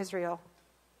of Israel.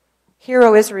 Hear,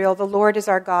 O Israel, the Lord is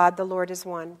our God, the Lord is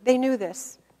one. They knew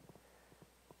this.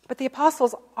 But the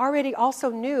apostles already also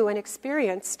knew and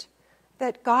experienced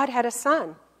that God had a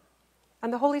Son,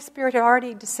 and the Holy Spirit had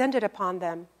already descended upon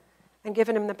them and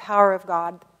given them the power of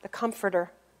God, the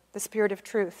Comforter, the Spirit of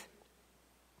truth.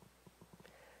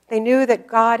 They knew that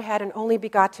God had an only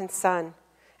begotten Son,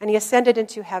 and he ascended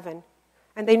into heaven.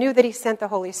 And they knew that he sent the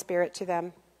Holy Spirit to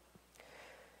them.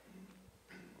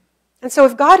 And so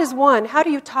if God is one, how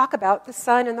do you talk about the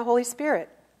Son and the Holy Spirit?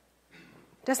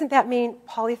 Doesn't that mean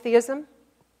polytheism?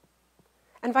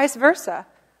 And vice versa.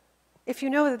 If you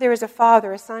know that there is a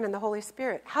Father, a Son, and the Holy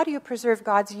Spirit, how do you preserve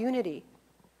God's unity?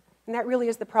 And that really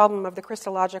is the problem of the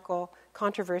Christological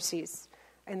controversies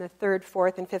in the 3rd,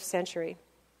 4th, and 5th century.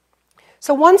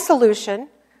 So one solution,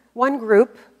 one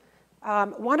group,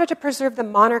 wanted to preserve the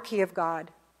monarchy of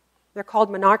God. They're called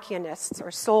monarchianists,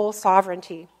 or sole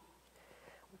sovereignty.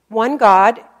 One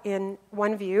God in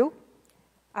one view.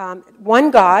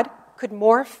 One God could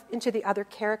morph into the other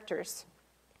characters,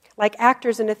 like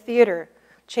actors in a theater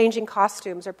changing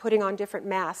costumes or putting on different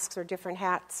masks or different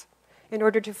hats in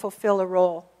order to fulfill a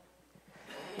role.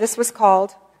 This was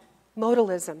called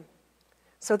modalism.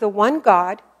 So the one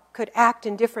God could act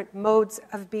in different modes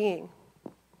of being.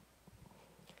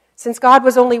 Since God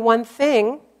was only one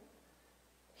thing,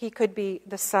 he could be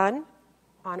the Son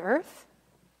on earth,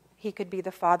 he could be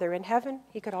the Father in heaven,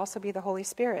 he could also be the Holy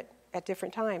Spirit at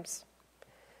different times.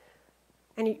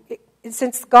 And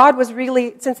since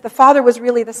the Father was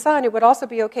really the Son, it would also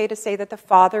be okay to say that the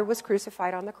Father was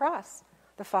crucified on the cross.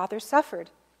 The Father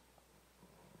suffered.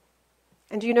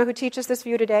 And do you know who teaches this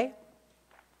view today?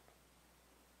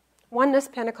 Oneness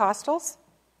Pentecostals,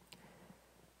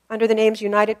 under the names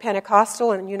United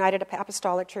Pentecostal and United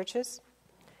Apostolic Churches.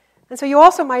 And so you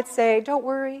also might say, don't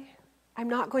worry, I'm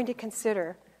not going to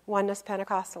consider oneness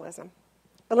Pentecostalism.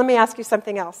 But let me ask you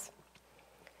something else.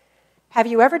 Have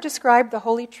you ever described the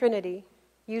Holy Trinity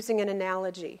using an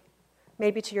analogy,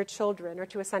 maybe to your children or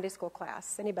to a Sunday school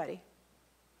class? Anybody?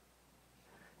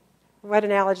 What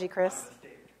analogy, Chris?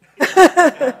 It was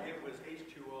H2O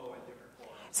in different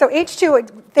forms. So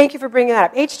H2O, thank you for bringing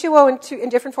that up. H2O in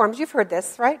different forms. You've heard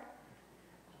this, right?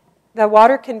 The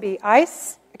water can be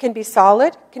ice, it can be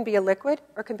solid, it can be a liquid,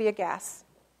 or it can be a gas.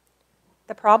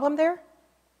 The problem there?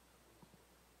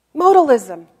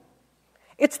 Modalism.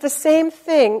 It's the same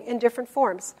thing in different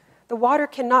forms. The water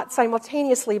cannot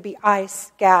simultaneously be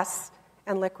ice, gas,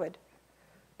 and liquid.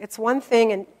 It's one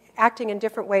thing and acting in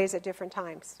different ways at different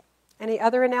times. Any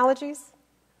other analogies?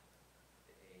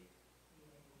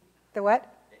 The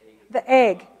what? The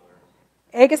egg.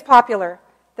 Egg is popular.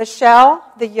 The shell,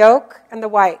 the yolk, and the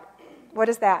white. What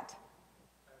is that?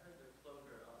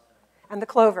 And the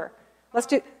clover. Let's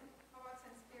do...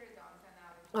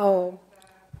 Oh,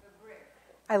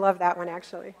 I love that one,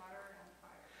 actually.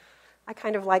 I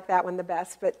kind of like that one the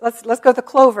best, but let's go with the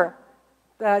clover.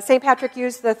 St. Patrick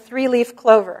used the 3-leaf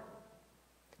clover.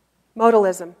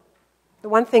 Modalism. The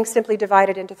one thing simply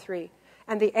divided into 3.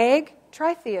 And the egg,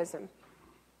 tritheism.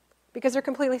 Because they're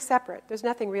completely separate. There's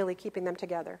nothing really keeping them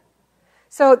together.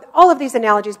 So all of these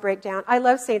analogies break down. I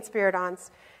love St.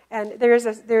 Spiridon's. And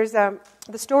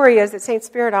the story is that St.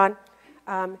 Spiridon,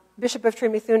 Bishop of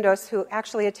Trimithundos, who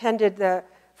actually attended the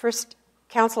first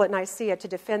council at Nicaea to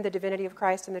defend the divinity of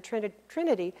Christ and the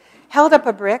Trinity, held up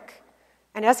a brick,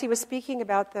 and as he was speaking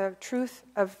about the truth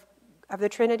of the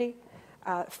Trinity,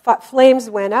 flames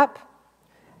went up,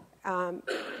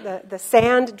 the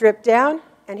sand dripped down,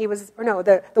 and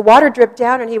the water dripped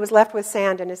down, and he was left with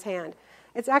sand in his hand.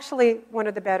 It's actually one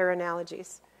of the better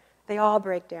analogies. They all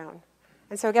break down.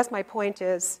 And so I guess my point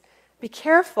is, be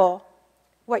careful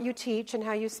what you teach and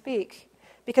how you speak,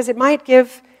 because it might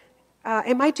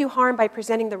do harm by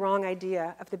presenting the wrong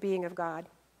idea of the being of God.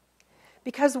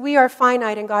 Because we are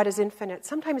finite and God is infinite,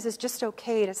 sometimes it's just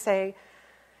okay to say,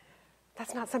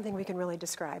 that's not something we can really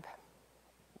describe.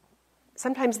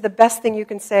 Sometimes the best thing you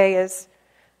can say is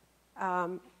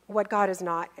what God is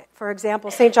not. For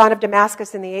example, St. John of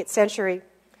Damascus in the 8th century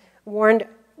warned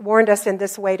us in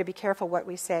this way to be careful what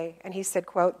we say. And he said,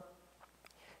 quote,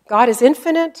 God is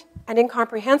infinite and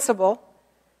incomprehensible,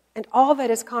 and all that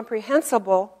is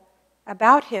comprehensible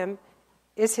about him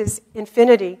is his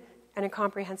infinity and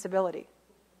incomprehensibility.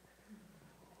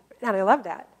 And I love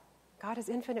that. God is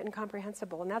infinite and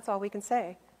incomprehensible, and that's all we can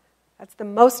say. That's the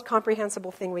most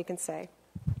comprehensible thing we can say.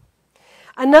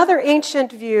 Another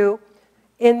ancient view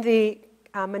in the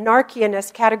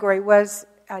monarchianist category was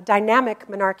dynamic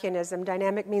monarchianism.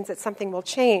 Dynamic means that something will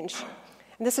change.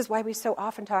 And this is why we so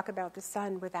often talk about the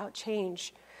Son without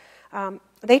change.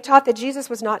 They taught that Jesus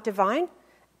was not divine.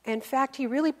 In fact, he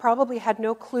really probably had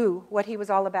no clue what he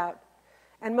was all about.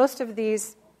 And most of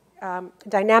these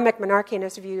dynamic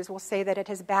monarchianist views will say that at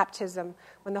his baptism,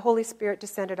 when the Holy Spirit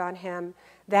descended on him,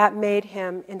 that made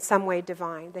him in some way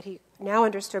divine, that he now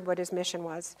understood what his mission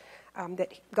was,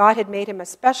 that God had made him a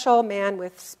special man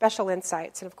with special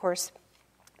insights. And of course,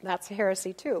 that's a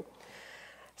heresy too.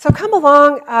 So come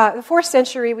along, the 4th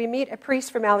century, we meet a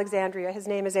priest from Alexandria. His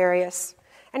name is Arius.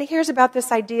 And he hears about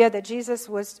this idea that Jesus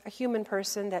was a human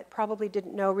person that probably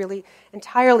didn't know really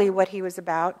entirely what he was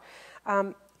about.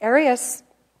 Arius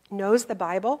knows the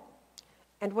Bible,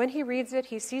 and when he reads it,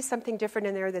 he sees something different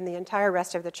in there than the entire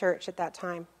rest of the church at that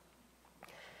time.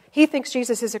 He thinks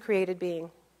Jesus is a created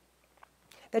being,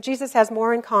 that Jesus has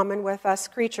more in common with us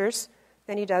creatures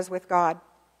than he does with God.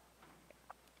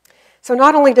 So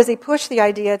not only does he push the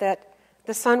idea that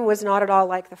the Son was not at all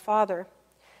like the Father,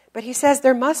 but he says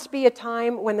there must be a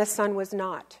time when the Son was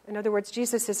not. In other words,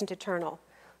 Jesus isn't eternal.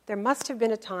 There must have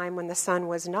been a time when the Son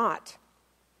was not.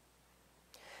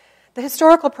 The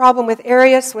historical problem with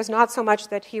Arius was not so much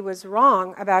that he was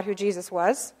wrong about who Jesus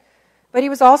was, but he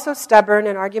was also stubborn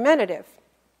and argumentative,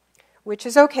 which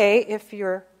is okay if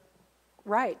you're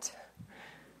right.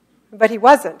 But he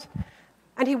wasn't.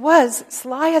 And he was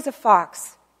sly as a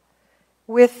fox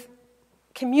with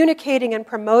communicating and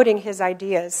promoting his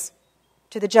ideas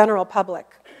to the general public.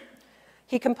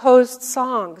 He composed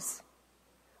songs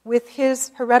with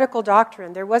his heretical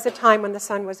doctrine. There was a time when the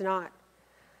Son was not.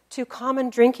 To common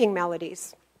drinking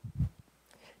melodies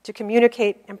to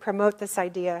communicate and promote this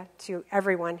idea to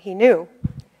everyone he knew.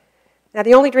 Now,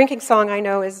 the only drinking song I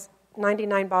know is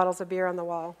 99 bottles of beer on the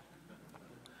wall.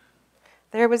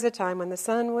 There was a time when the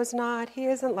Son was not. He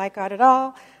isn't like God at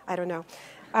all. I don't know.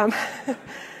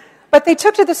 But they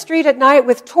took to the street at night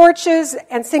with torches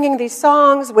and singing these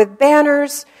songs with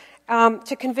banners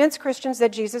to convince Christians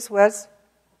that Jesus was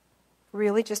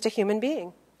really just a human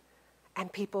being.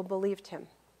 And people believed him.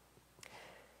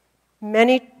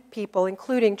 Many people,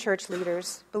 including church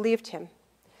leaders, believed him.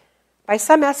 By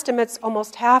some estimates,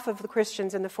 almost half of the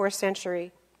Christians in the 4th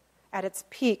century, at its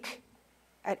peak,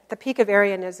 at the peak of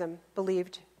Arianism,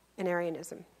 believed in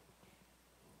Arianism.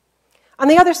 On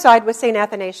the other side was St.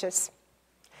 Athanasius,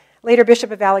 later Bishop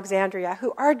of Alexandria,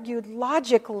 who argued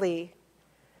logically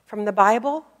from the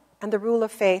Bible and the rule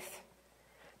of faith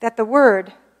that the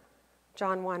Word,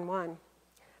 John 1:1,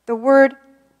 the Word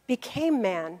became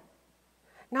man.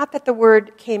 Not that the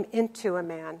Word came into a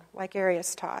man, like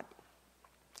Arius taught,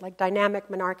 like dynamic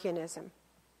monarchianism.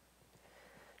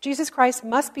 Jesus Christ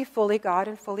must be fully God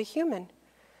and fully human.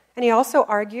 And he also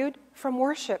argued from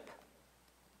worship.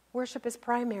 Worship is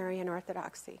primary in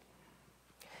Orthodoxy.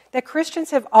 that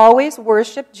Christians have always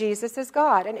worshipped Jesus as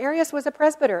God. And Arius was a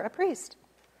presbyter, a priest.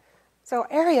 So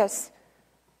Arius,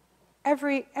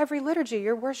 every liturgy,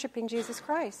 you're worshiping Jesus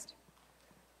Christ.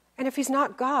 And if he's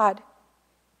not God,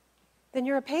 then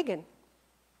you're a pagan.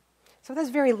 So that's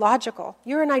very logical.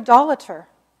 You're an idolater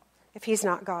if he's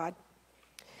not God.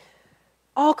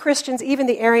 All Christians, even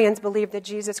the Arians, believe that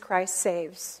Jesus Christ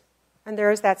saves. And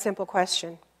there is that simple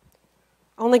question.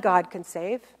 Only God can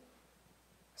save.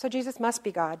 So Jesus must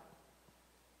be God.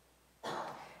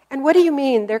 And what do you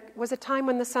mean there was a time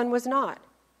when the Son was not?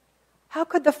 How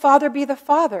could the Father be the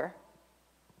Father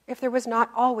if there was not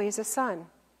always a Son?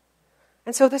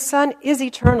 And so the Son is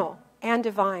eternal and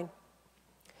divine.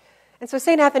 And so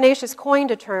St. Athanasius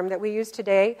coined a term that we use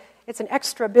today. It's an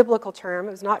extra-biblical term.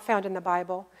 It was not found in the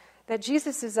Bible. That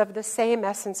Jesus is of the same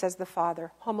essence as the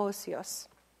Father, homousios.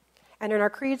 And in our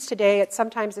creeds today, it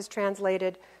sometimes is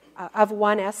translated of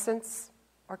one essence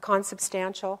or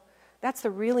consubstantial. That's the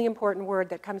really important word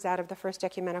that comes out of the First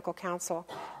Ecumenical Council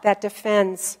that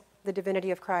defends the divinity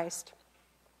of Christ.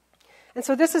 And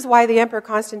so this is why the Emperor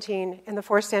Constantine in the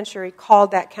 4th century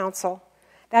called that council.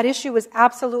 That issue was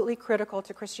absolutely critical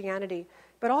to Christianity,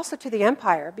 but also to the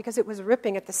empire because it was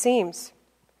ripping at the seams.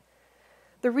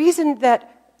 The reason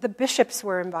that the bishops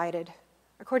were invited,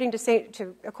 according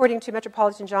to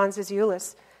Metropolitan John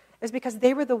Zizioulas, is because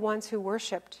they were the ones who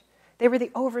worshipped. They were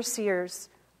the overseers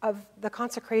of the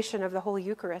consecration of the Holy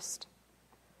Eucharist.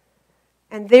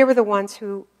 And they were the ones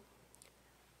who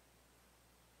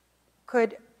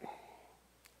could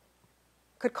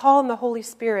call on the Holy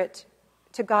Spirit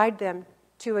to guide them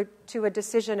to a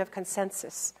decision of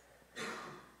consensus.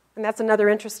 And that's another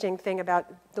interesting thing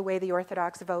about the way the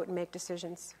Orthodox vote and make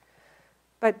decisions.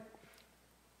 But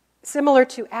similar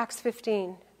to Acts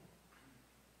 15,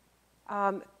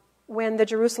 when the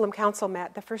Jerusalem Council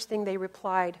met, the first thing they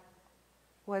replied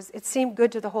was, "It seemed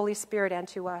good to the Holy Spirit and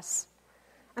to us."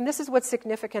 And this is what's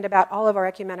significant about all of our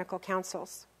ecumenical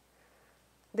councils.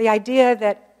 The idea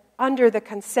that under the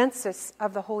consensus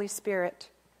of the Holy Spirit,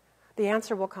 the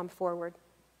answer will come forward.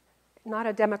 Not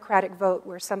a democratic vote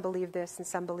where some believe this and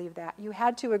some believe that. You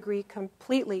had to agree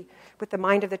completely with the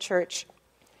mind of the church.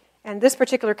 And this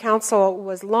particular council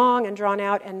was long and drawn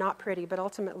out and not pretty, but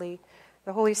ultimately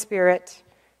the Holy Spirit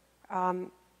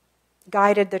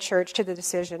guided the church to the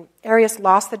decision. Arius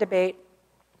lost the debate.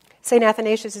 St.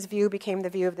 Athanasius' view became the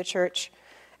view of the church.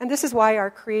 And this is why our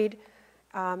creed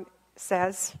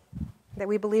says that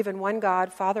we believe in one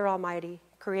God, Father Almighty,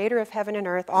 creator of heaven and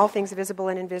earth, all things visible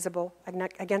and invisible,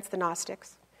 against the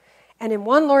Gnostics. And in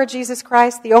one Lord Jesus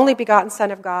Christ, the only begotten Son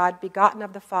of God, begotten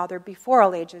of the Father, before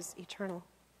all ages, eternal.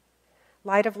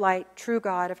 Light of light, true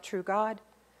God of true God,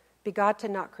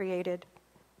 begotten, not created,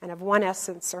 and of one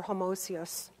essence, or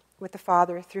homousios, with the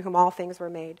Father, through whom all things were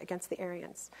made, against the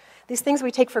Arians. These things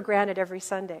we take for granted every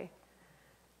Sunday,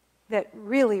 that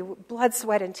really blood,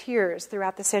 sweat, and tears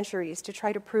throughout the centuries to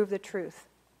try to prove the truth.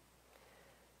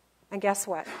 And guess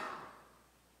what?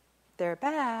 They're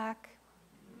back.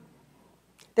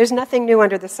 There's nothing new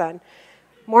under the sun.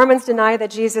 Mormons deny that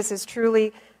Jesus is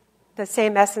truly the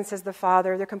same essence as the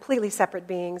Father. They're completely separate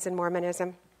beings in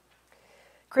Mormonism.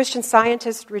 Christian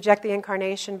scientists reject the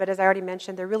incarnation, but as I already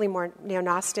mentioned, they're really more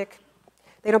neo-Gnostic.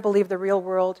 They don't believe the real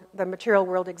world, the material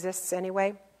world exists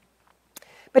anyway.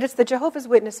 But it's the Jehovah's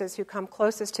Witnesses who come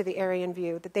closest to the Arian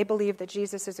view, that they believe that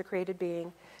Jesus is a created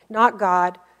being, not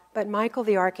God, but Michael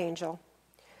the Archangel.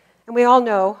 And we all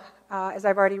know, as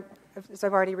I've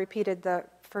already repeated the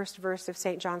first verse of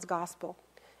St. John's Gospel,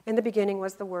 in the beginning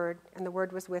was the Word, and the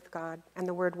Word was with God, and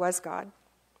the Word was God.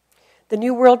 The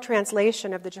New World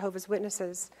Translation of the Jehovah's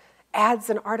Witnesses adds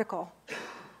an article.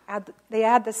 They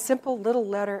add the simple little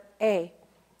letter A,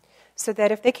 so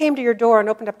that if they came to your door and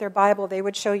opened up their Bible, they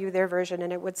would show you their version,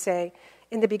 and it would say,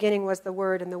 "In the beginning was the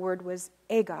Word, and the Word was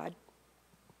a God."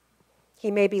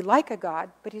 He may be like a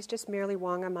God, but he's just merely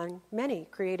one among many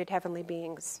created heavenly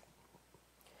beings.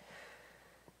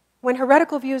 When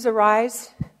heretical views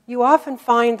arise, you often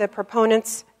find the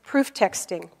proponents proof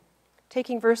texting,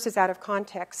 taking verses out of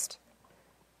context,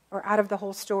 or out of the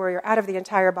whole story, or out of the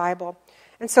entire Bible.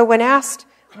 And so when asked,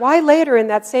 why later in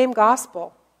that same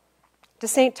gospel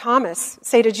does St. Thomas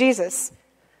say to Jesus,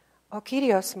 "O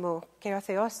Kyrios mu, ke o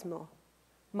Theos mu,"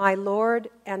 my Lord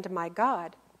and my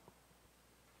God?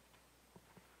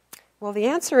 Well, the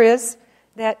answer is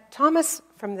that Thomas,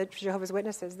 from the Jehovah's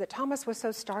Witnesses, that Thomas was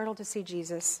so startled to see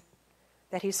Jesus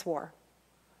that he swore.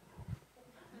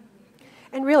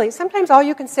 And really, sometimes all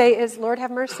you can say is, "Lord,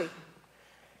 have mercy."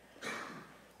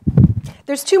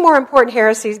 There's two more important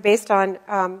heresies based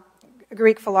on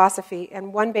Greek philosophy,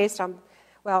 and one based on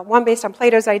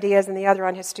Plato's ideas and the other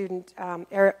on his student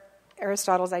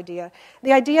Aristotle's idea.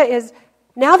 The idea is,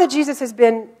 now that Jesus has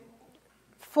been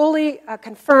fully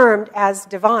confirmed as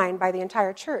divine by the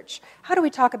entire church, how do we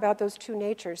talk about those two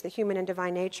natures, the human and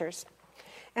divine natures?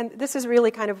 And this is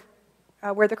really kind of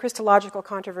where the Christological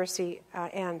controversy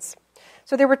ends.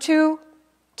 So there were two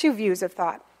views of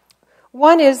thought.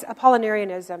 One is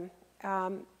Apollinarianism,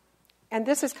 and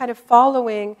this is kind of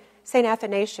following St.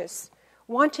 Athanasius,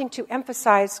 wanting to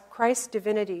emphasize Christ's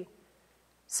divinity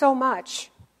so much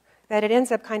that it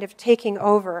ends up kind of taking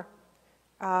over.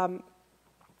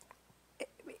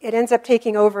 It ends up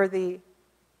taking over the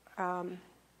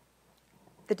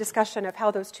discussion of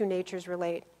how those two natures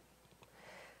relate.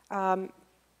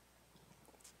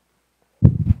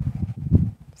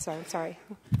 Sorry.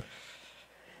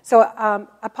 So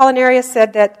Apollinarius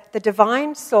said that the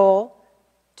divine soul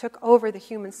took over the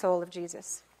human soul of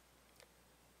Jesus.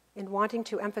 In wanting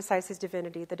to emphasize his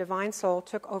divinity, the divine soul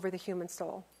took over the human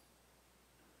soul.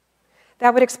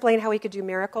 That would explain how he could do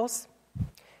miracles.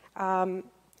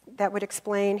 That would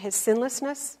explain his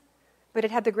sinlessness, but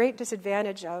it had the great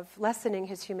disadvantage of lessening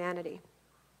his humanity.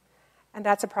 And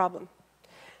that's a problem.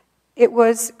 It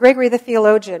was Gregory the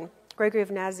theologian, Gregory of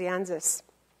Nazianzus,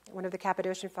 one of the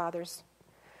Cappadocian fathers,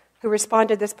 who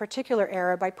responded to this particular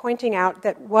error by pointing out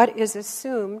that what is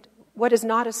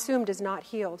not assumed is not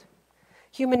healed.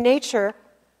 Human nature,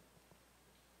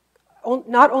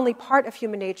 not only part of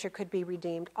human nature could be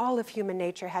redeemed, all of human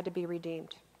nature had to be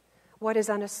redeemed. What is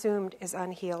unassumed is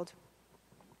unhealed.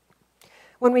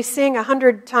 When we sing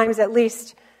 100 times at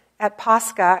least at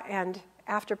Pascha and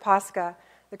after Pascha,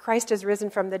 the Christ has risen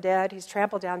from the dead, he's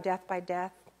trampled down death by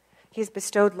death, he's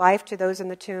bestowed life to those in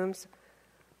the tombs,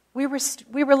 we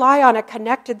rely on a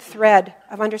connected thread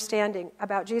of understanding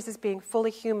about Jesus being fully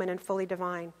human and fully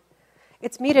divine.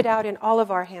 It's meted out in all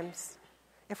of our hymns,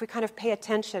 if we kind of pay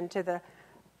attention to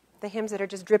the hymns that are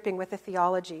just dripping with the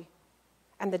theology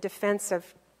and the defense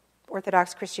of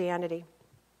Orthodox Christianity.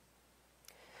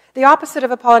 The opposite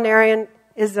of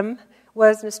Apollinarianism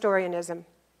was Nestorianism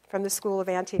from the school of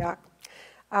Antioch.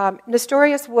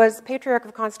 Nestorius was Patriarch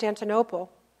of Constantinople,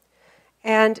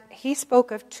 and he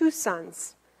spoke of two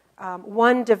sons,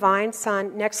 one divine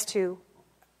son next to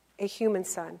a human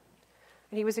son.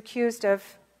 And he was accused of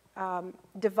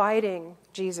dividing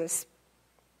Jesus.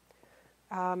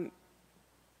 The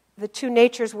two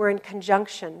natures were in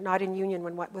conjunction, not in union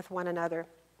with one another.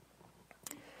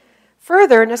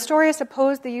 Further, Nestorius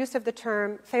opposed the use of the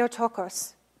term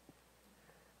Theotokos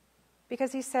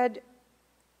because he said,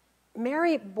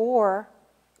 Mary bore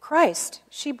Christ.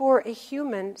 She bore a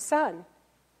human son,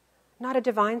 not a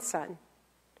divine son.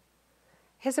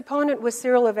 His opponent was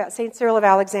St. Cyril of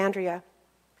Alexandria,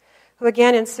 who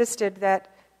again insisted that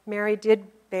Mary did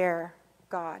bear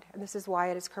God, and this is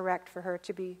why it is correct for her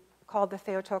to be called the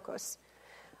Theotokos.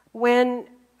 When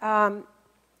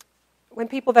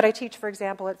people that I teach, for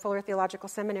example, at Fuller Theological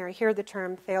Seminary hear the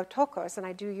term Theotokos, and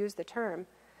I do use the term,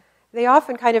 they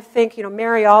often kind of think,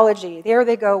 Mariology, there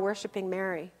they go worshiping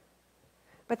Mary.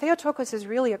 But Theotokos is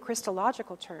really a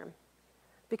Christological term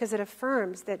because it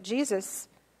affirms that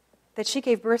that she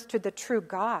gave birth to the true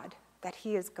God, that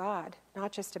he is God,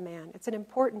 not just a man. It's an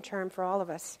important term for all of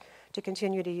us to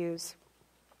continue to use.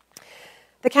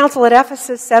 The council at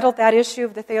Ephesus settled that issue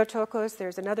of the Theotokos.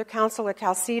 There's another council at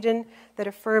Chalcedon that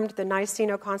affirmed the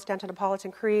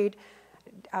Niceno-Constantinopolitan Creed,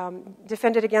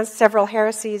 defended against several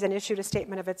heresies, and issued a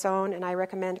statement of its own, and I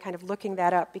recommend kind of looking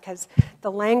that up because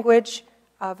the language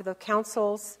of the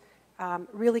councils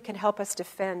really can help us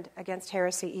defend against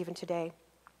heresy even today.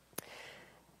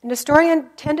 Nestorian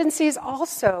tendencies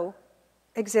also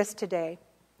exist today.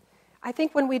 I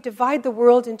think when we divide the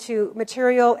world into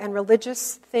material and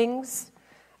religious things,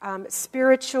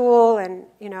 spiritual and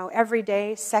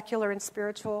everyday, secular and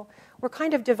spiritual, we're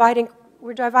kind of dividing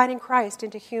Christ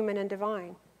into human and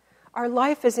divine. Our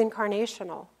life is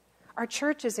incarnational. Our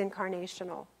church is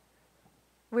incarnational.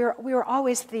 We are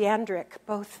always theandric,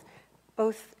 both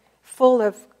full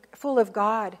of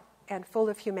God and full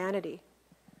of humanity.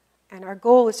 And our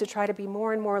goal is to try to be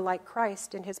more and more like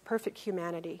Christ in his perfect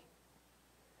humanity.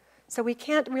 So we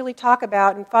can't really talk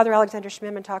about, and Father Alexander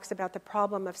Schmemann talks about the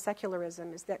problem of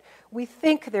secularism, is that we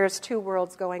think there's two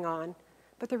worlds going on,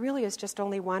 but there really is just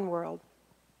only one world.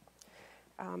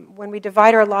 When we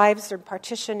divide our lives or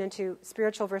partition into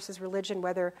spiritual versus religion,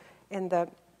 whether in the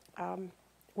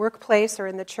workplace or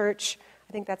in the church,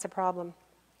 I think that's a problem.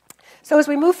 So as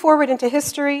we move forward into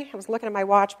history, I was looking at my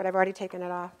watch, but I've already taken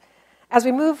it off. As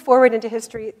we move forward into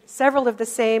history, several of the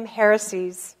same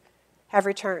heresies have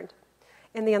returned.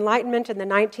 In the Enlightenment in the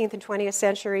 19th and 20th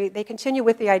century, they continue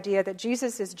with the idea that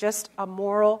Jesus is just a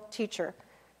moral teacher.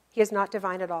 He is not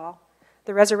divine at all.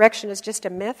 The resurrection is just a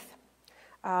myth.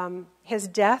 His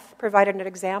death provided an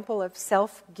example of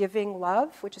self-giving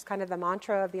love, which is kind of the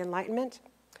mantra of the Enlightenment.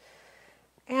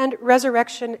 And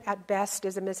resurrection at best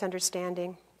is a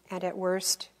misunderstanding, and at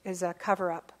worst is a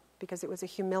cover-up, because it was a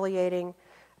humiliating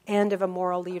end of a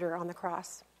moral leader on the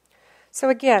cross. So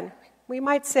again, we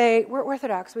might say, we're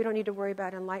Orthodox, we don't need to worry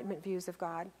about Enlightenment views of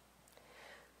God.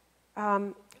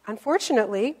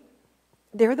 Unfortunately,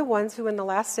 they're the ones who in the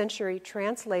last century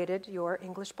translated your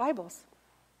English Bibles.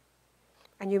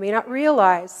 And you may not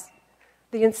realize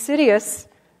the insidious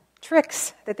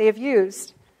tricks that they have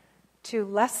used to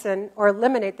lessen or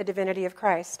eliminate the divinity of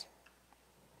Christ.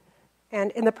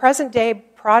 And in the present day,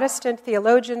 Protestant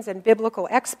theologians and biblical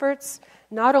experts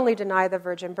not only deny the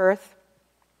virgin birth,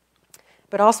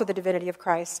 but also the divinity of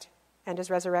Christ and his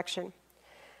resurrection.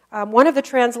 One of the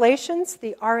translations,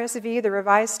 the RSV, the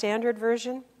Revised Standard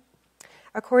Version,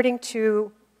 according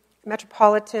to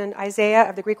Metropolitan Isaiah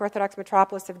of the Greek Orthodox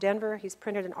Metropolis of Denver, he's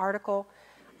printed an article,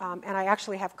 and I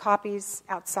actually have copies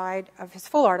outside of his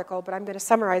full article, but I'm going to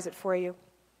summarize it for you.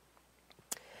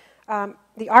 The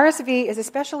RSV is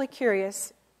especially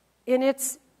curious in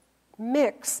its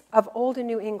mix of Old and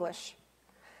New English.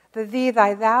 The thee,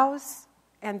 thy, thous,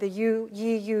 and the you,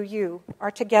 ye, you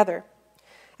are together.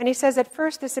 And he says at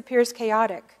first this appears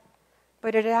chaotic,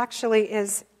 but it actually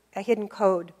is a hidden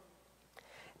code.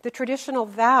 The traditional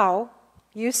thou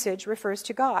usage refers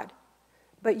to God,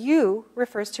 but you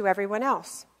refers to everyone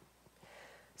else.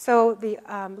 So the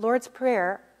Lord's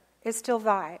Prayer is still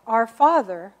thy. Our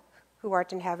Father, who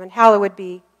art in heaven, hallowed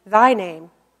be thy name.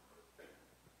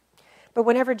 But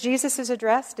whenever Jesus is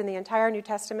addressed in the entire New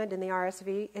Testament in the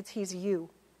RSV, he's you.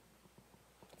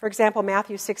 For example,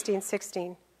 Matthew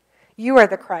 16:16. You are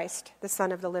the Christ, the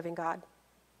Son of the living God.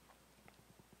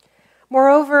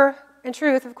 Moreover, in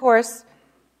truth, of course,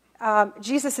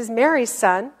 Jesus is Mary's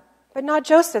son, but not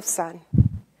Joseph's son.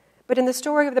 But in the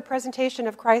story of the presentation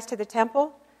of Christ to the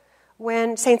temple,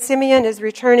 when St. Simeon is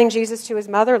returning Jesus to his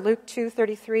mother, Luke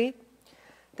 2:33,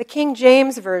 the King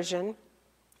James Version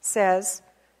says,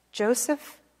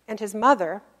 Joseph and his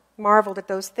mother marveled at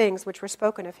those things which were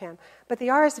spoken of him. But the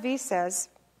RSV says,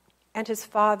 and his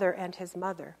father and his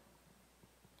mother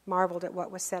marveled at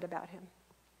what was said about him.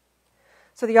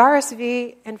 So the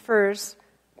RSV infers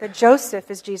that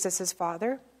Joseph is Jesus'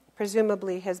 father,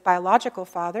 presumably his biological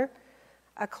father,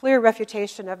 a clear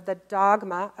refutation of the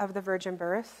dogma of the virgin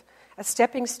birth, a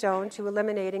stepping stone to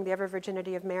eliminating the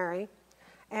ever-virginity of Mary,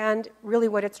 and really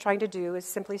what it's trying to do is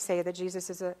simply say that Jesus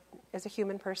is a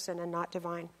human person and not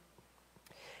divine.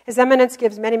 His Eminence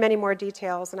gives many, many more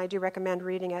details, and I do recommend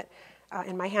reading it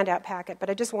in my handout packet, but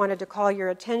I just wanted to call your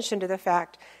attention to the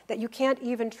fact that you can't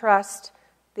even trust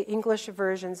the English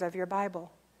versions of your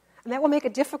Bible. And that will make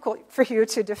it difficult for you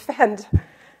to defend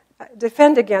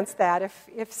against that.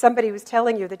 If somebody was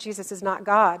telling you that Jesus is not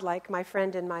God, like my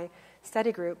friend in my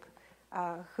study group,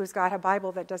 who's got a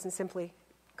Bible that doesn't simply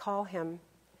call him,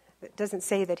 that doesn't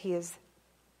say that he is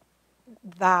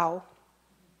thou.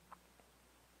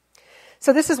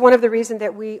 So this is one of the reasons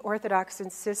that we Orthodox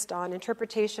insist on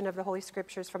interpretation of the Holy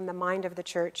Scriptures from the mind of the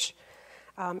Church,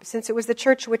 since it was the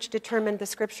Church which determined the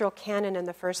scriptural canon in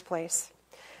the first place.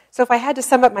 So if I had to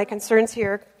sum up my concerns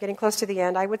here, getting close to the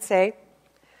end, I would say,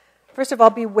 first of all,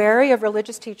 be wary of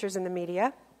religious teachers in the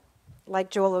media,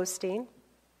 like Joel Osteen,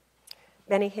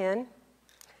 Benny Hinn,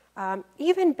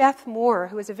 even Beth Moore,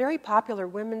 who is a very popular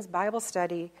women's Bible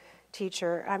study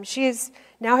teacher. She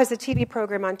now has a TV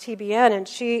program on TBN, and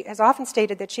she has often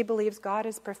stated that she believes God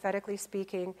is prophetically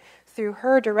speaking through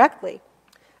her directly.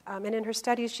 And in her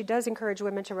studies, she does encourage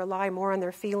women to rely more on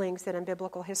their feelings than on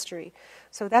biblical history.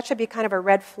 So that should be kind of a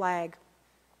red flag.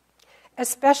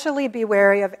 Especially be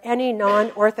wary of any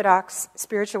non-Orthodox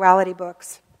spirituality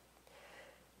books.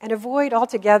 And avoid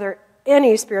altogether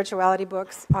any spirituality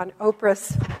books on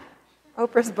Oprah's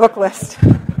book list.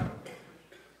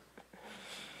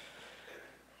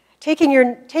 Taking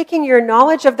your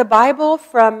knowledge of the Bible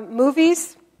from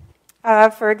movies,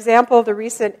 for example, the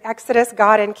recent Exodus,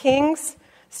 God and Kings,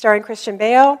 starring Christian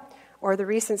Bale, or the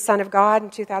recent Son of God in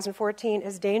 2014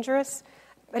 is dangerous.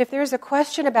 But if there's a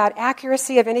question about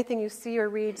accuracy of anything you see or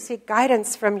read, seek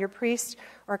guidance from your priest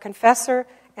or confessor,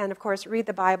 and of course read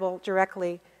the Bible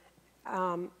directly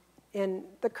in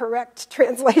the correct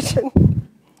translation.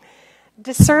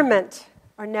 Discernment,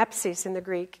 or nepsis in the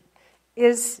Greek,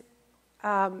 is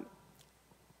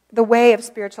the way of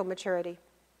spiritual maturity.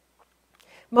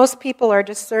 Most people are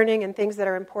discerning in things that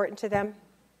are important to them.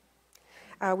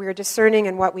 We are discerning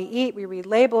in what we eat. We read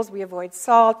labels. We avoid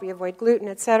salt. We avoid gluten,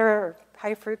 etc., or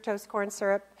high fructose corn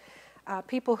syrup.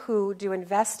 People who do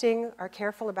investing are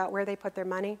careful about where they put their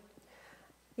money.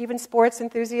 Even sports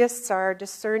enthusiasts are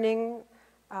discerning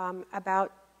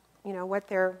about what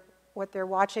they're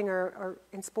watching or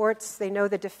in sports. They know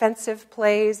the defensive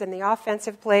plays and the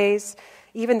offensive plays,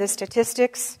 even the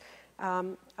statistics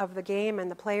of the game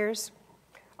and the players.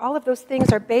 All of those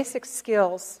things are basic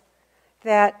skills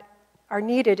that are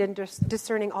needed in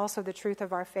discerning also the truth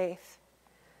of our faith.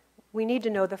 We need to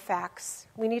know the facts.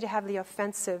 We need to have the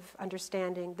offensive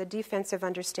understanding, the defensive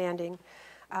understanding,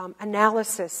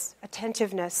 analysis,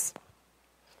 attentiveness.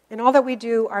 In all that we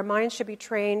do, our minds should be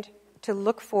trained to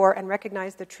look for and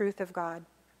recognize the truth of God.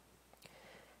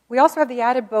 We also have the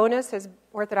added bonus as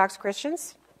Orthodox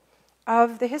Christians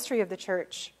of the history of the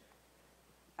church,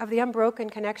 of the unbroken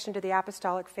connection to the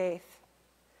apostolic faith,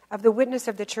 of the witness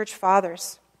of the church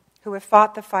fathers who have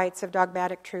fought the fights of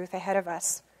dogmatic truth ahead of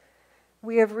us.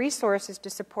 We have resources to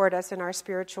support us in our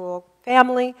spiritual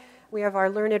family. We have our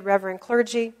learned reverend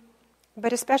clergy,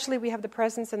 but especially we have the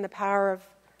presence and the power of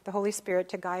the Holy Spirit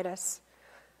to guide us,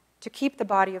 to keep the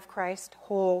body of Christ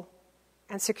whole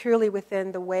and securely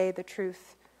within the way, the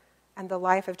truth, and the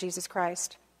life of Jesus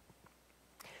Christ.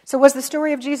 So was the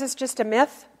story of Jesus just a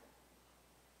myth?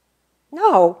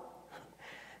 No.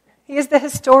 He is the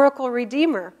historical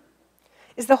Redeemer.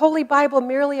 Is the Holy Bible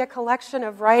merely a collection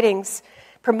of writings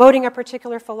promoting a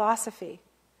particular philosophy?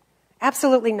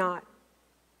 Absolutely not.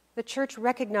 The church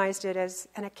recognized it as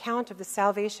an account of the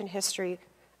salvation history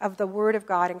of the Word of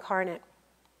God incarnate.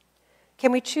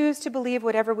 Can we choose to believe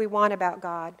whatever we want about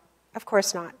God? Of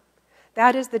course not.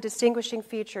 That is the distinguishing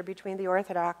feature between the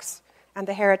Orthodox and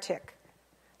the heretic,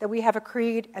 that we have a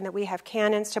creed and that we have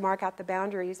canons to mark out the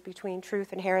boundaries between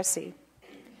truth and heresy.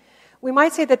 We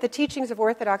might say that the teachings of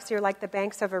Orthodoxy are like the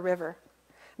banks of a river.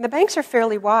 And the banks are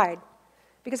fairly wide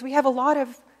because we have a lot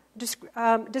of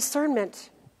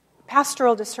discernment,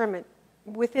 pastoral discernment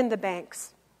within the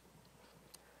banks.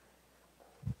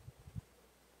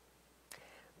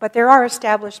 But there are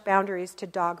established boundaries to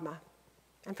dogma,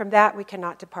 and from that we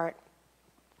cannot depart.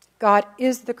 God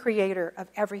is the creator of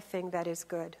everything that is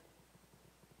good.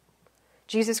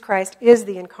 Jesus Christ is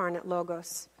the incarnate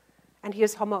Logos, and he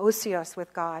is homoousios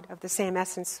with God, of the same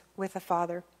essence with the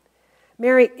Father.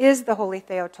 Mary is the Holy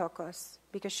Theotokos,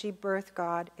 because she birthed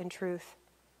God in truth.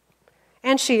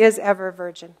 And she is ever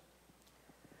virgin.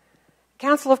 The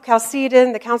Council of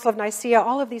Chalcedon, the Council of Nicaea,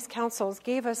 all of these councils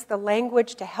gave us the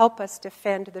language to help us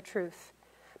defend the truth.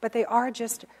 But they are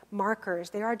just markers,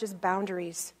 they are just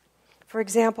boundaries. For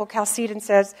example, Chalcedon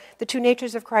says, the two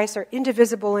natures of Christ are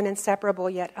indivisible and inseparable,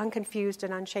 yet unconfused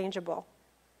and unchangeable.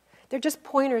 They're just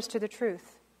pointers to the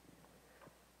truth.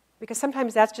 Because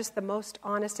sometimes that's just the most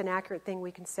honest and accurate thing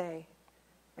we can say,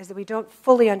 is that we don't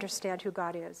fully understand who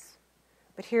God is.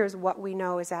 But here's what we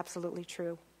know is absolutely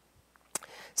true.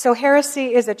 So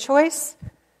heresy is a choice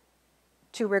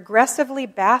to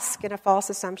regressively bask in a false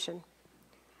assumption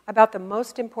about the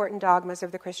most important dogmas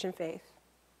of the Christian faith.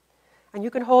 And you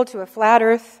can hold to a flat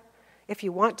earth if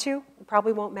you want to. It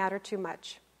probably won't matter too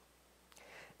much.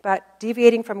 But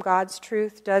deviating from God's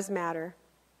truth does matter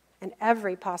in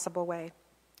every possible way.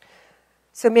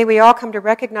 So may we all come to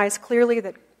recognize clearly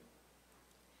that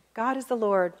God is the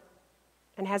Lord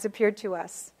and has appeared to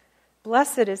us.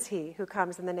 Blessed is he who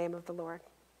comes in the name of the Lord.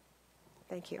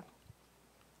 Thank you.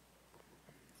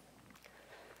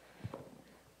 Are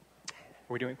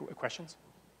we doing questions?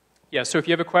 Yeah, so if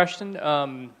you have a question,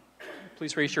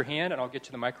 please raise your hand and I'll get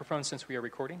to the microphone since we are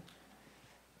recording.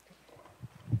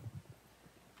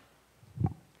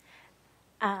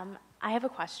 I have a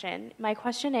question. My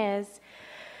question is,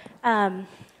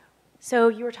 so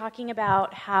you were talking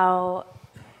about how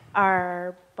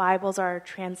our Bibles are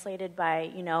translated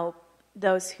by,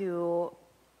 those who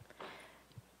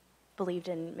believed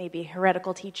in maybe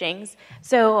heretical teachings.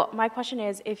 So my question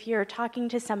is, if you're talking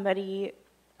to somebody,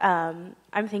 I'm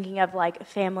thinking of like a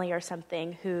family or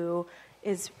something who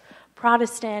is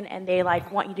Protestant and they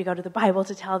want you to go to the Bible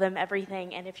to tell them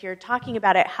everything, and if you're talking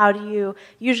about it, how do you,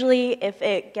 usually if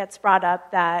it gets brought up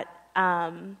that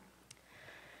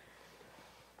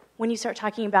when you start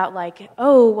talking about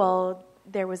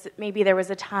there was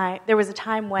a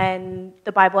time when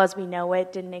the Bible as we know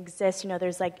it didn't exist,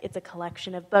 there's it's a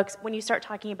collection of books. When you start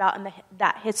talking about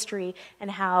that history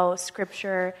and how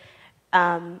Scripture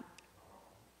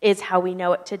is how we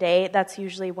know it today, that's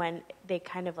usually when they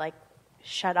kind of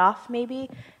shut off maybe.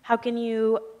 How can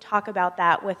you talk about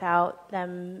that without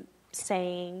them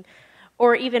saying,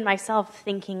 or even myself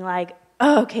thinking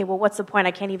oh, okay, well, what's the point?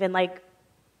 I can't even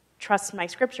trust my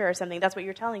Scripture or something. That's what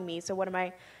you're telling me. So what am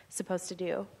I supposed to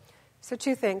do? So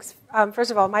two things. First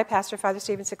of all, my pastor, Father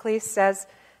Stephen Seclese, says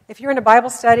If you're in a Bible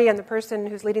study and the person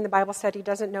who's leading the Bible study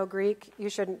doesn't know Greek, you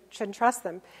shouldn't trust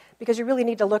them, because you really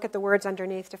need to look at the words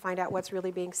underneath to find out what's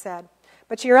really being said.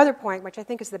 But to your other point, which I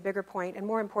think is the bigger point and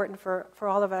more important for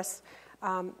all of us,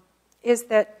 is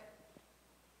that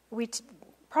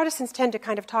Protestants tend to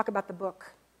kind of talk about the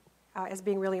book as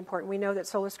being really important. We know that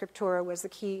sola scriptura was the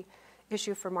key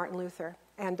issue for Martin Luther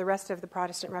and the rest of the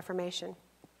Protestant Reformation.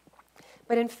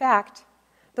 But in fact,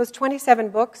 those 27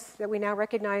 books that we now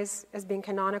recognize as being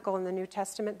canonical in the New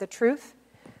Testament, the truth,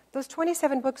 those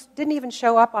 27 books didn't even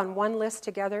show up on one list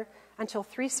together until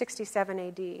 367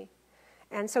 AD.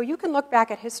 And so you can look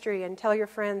back at history and tell your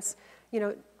friends,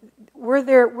 were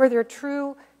there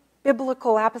true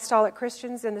biblical apostolic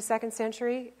Christians in the 2nd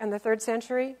century and the 3rd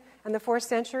century and the 4th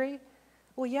century?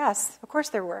 Well, yes, of course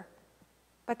there were.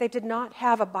 But they did not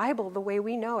have a Bible the way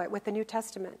we know it with the New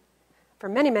Testament. For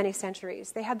many, many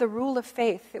centuries, they had the rule of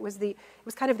faith. It was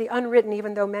kind of the unwritten,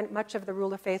 even though much of the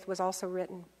rule of faith was also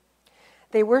written.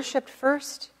 They worshipped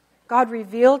first. God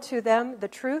revealed to them the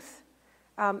truth.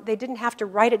 They didn't have to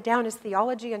write it down as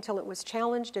theology until it was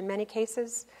challenged in many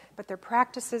cases, but their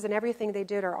practices and everything they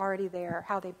did are already there,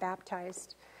 how they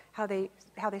baptized, how they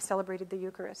celebrated the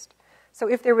Eucharist. So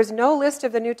if there was no list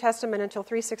of the New Testament until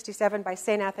 367 by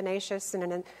St. Athanasius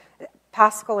in a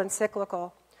Paschal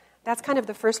encyclical, that's kind of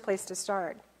the first place to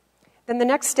start. Then the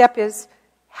next step is,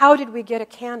 how did we get a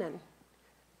canon?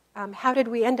 How did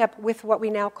we end up with what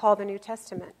we now call the New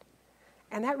Testament?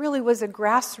 And that really was a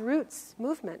grassroots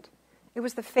movement. It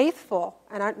was the faithful,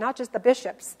 and not just the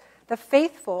bishops, the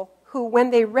faithful who, when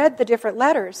they read the different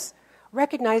letters,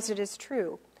 recognized it as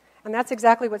true. And that's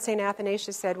exactly what St.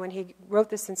 Athanasius said when he wrote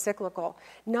this encyclical.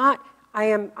 Not, I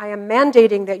am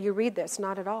mandating that you read this,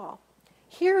 not at all.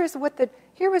 Here is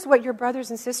what your brothers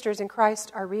and sisters in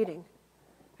Christ are reading.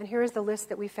 And here is the list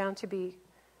that we found to be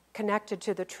connected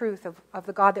to the truth of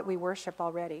the God that we worship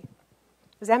already.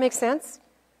 Does that make sense?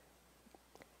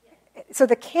 So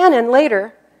the canon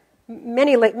later,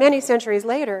 many centuries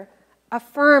later,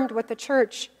 affirmed what the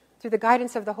church, through the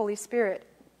guidance of the Holy Spirit,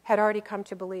 had already come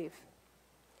to believe.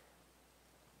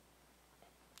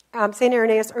 St.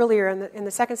 Irenaeus earlier in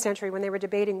the 2nd century, when they were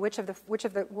debating which of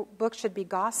the books should be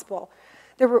gospel,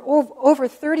 there were over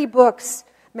 30 books,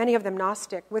 many of them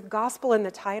Gnostic, with gospel in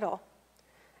the title.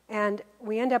 And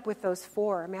we end up with those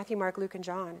 4, Matthew, Mark, Luke, and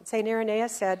John. St.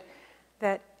 Irenaeus said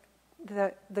that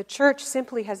the church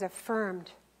simply has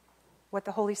affirmed what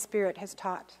the Holy Spirit has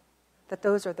taught, that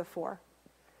those are the 4.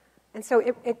 And so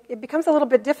it becomes a little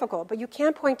bit difficult, but you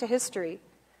can point to history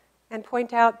and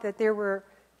point out that there were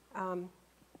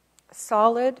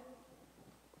solid,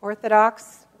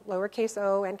 Orthodox, lowercase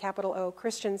o and capital O,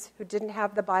 Christians who didn't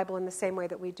have the Bible in the same way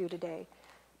that we do today,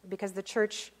 because the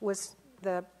church was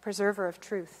the preserver of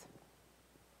truth.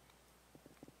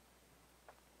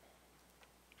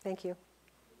 Thank you.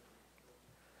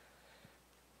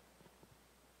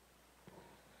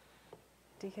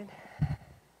 Deacon?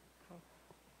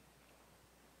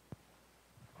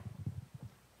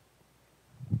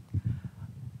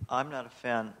 I'm not a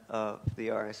fan of the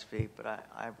RSV, but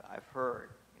I've heard,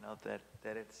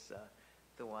 that it's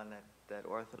the one that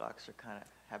Orthodox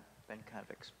have been kind of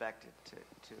expected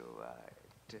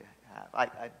to have.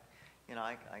 I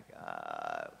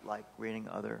like reading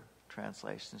other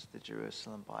translations, the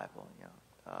Jerusalem Bible,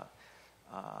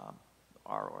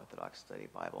 our Orthodox Study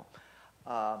Bible.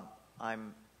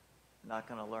 I'm not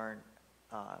going to learn,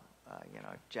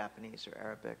 Japanese or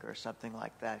Arabic or something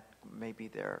like that. Maybe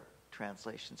their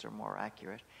translations are more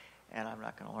accurate, and I'm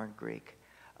not going to learn Greek.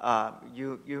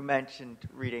 You mentioned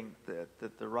reading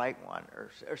the right one,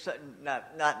 or something, not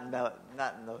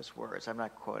in those words. I'm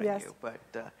not quoting you, but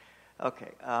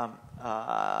okay.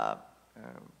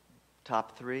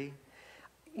 Top 3.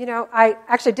 I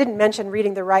actually didn't mention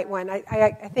reading the right one.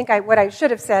 I think what I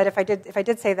should have said, if I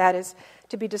did say that, is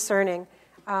to be discerning.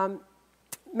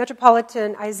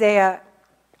 Metropolitan Isaiah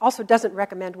also doesn't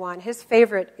recommend one. His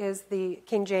favorite is the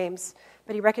King James,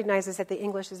 but he recognizes that the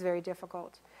English is very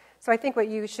difficult. So I think what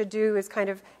you should do is kind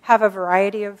of have a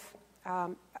variety of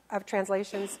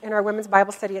translations. In our women's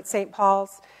Bible study at St.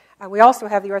 Paul's, we also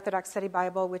have the Orthodox Study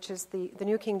Bible, which is the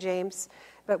New King James,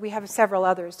 but we have several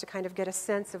others to kind of get a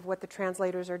sense of what the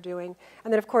translators are doing.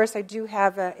 And then, of course, I do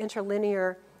have an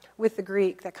interlinear with the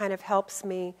Greek that kind of helps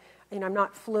me. I'm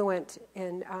not fluent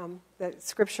in the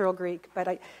scriptural Greek, but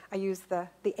I use the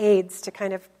aids to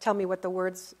kind of tell me what the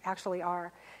words actually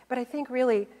are. But I think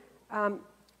really,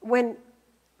 when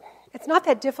it's not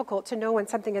that difficult to know when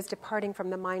something is departing from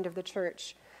the mind of the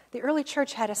church. The early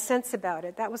church had a sense about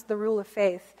it. That was the rule of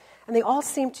faith. And they all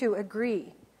seemed to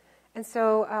agree. And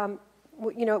so,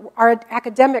 our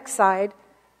academic side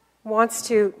wants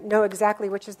to know exactly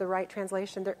which is the right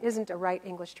translation. There isn't a right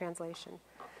English translation.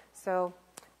 So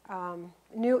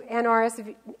new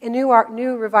NRSV,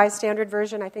 new Revised Standard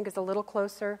Version, I think, is a little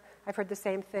closer. I've heard the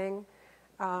same thing.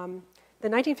 The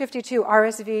 1952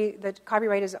 RSV, the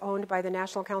copyright is owned by the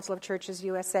National Council of Churches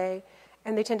USA,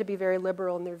 and they tend to be very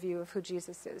liberal in their view of who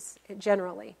Jesus is,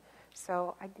 generally.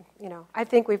 So, I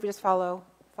think we just follow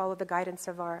the guidance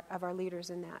of our leaders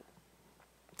in that.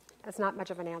 That's not much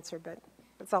of an answer, but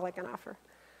that's all I can offer.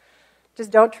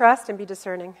 Just don't trust and be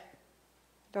discerning.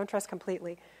 Don't trust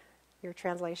completely your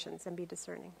translations and be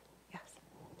discerning. Yes.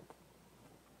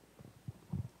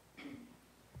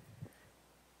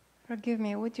 Forgive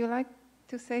me, would you like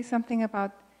to say something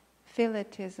about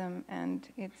Philitism and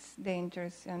its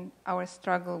dangers and our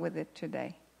struggle with it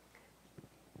today?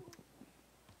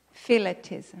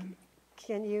 Philitism.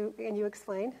 Can you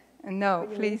explain? No,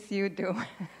 please, you do.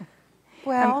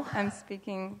 Well, I'm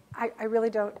speaking. I really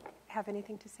don't have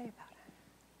anything to say about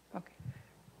it. Okay.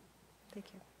 Thank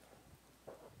you.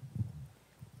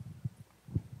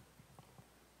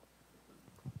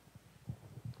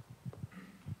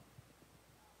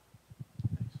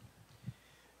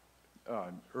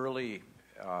 Early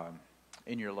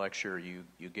in your lecture, you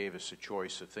gave us a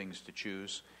choice of things to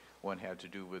choose. One had to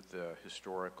do with the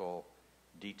historical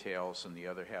details, and the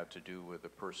other had to do with a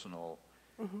personal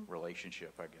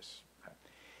relationship, I guess.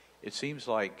 It seems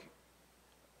like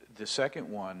the second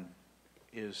one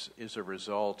is a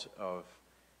result of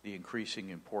the increasing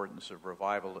importance of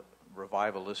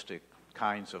revivalistic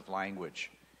kinds of language,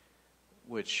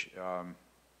 which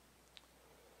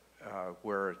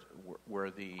where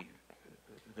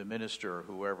the minister,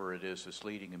 whoever it is that's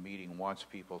leading a meeting, wants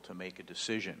people to make a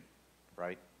decision,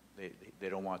 right? They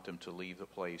don't want them to leave the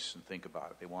place and think about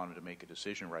it. They wanted to make a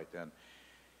decision right then.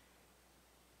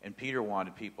 And Peter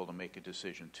wanted people to make a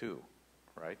decision too,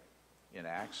 right, in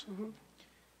Acts. Mm-hmm.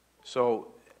 So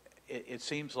it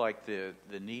seems like the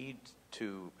need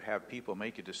to have people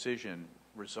make a decision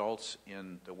results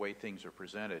in the way things are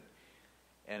presented.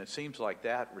 And it seems like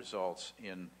that results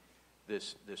in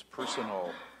this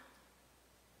personal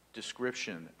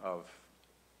description of,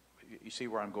 you see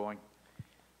where I'm going?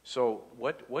 So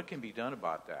what can be done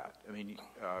about that? I mean,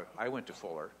 I went to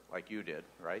Fuller, like you did,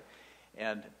 right?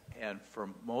 And for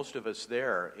most of us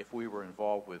there, if we were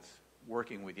involved with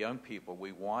working with young people,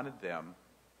 we wanted them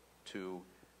to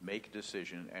make a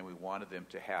decision, and we wanted them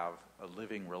to have a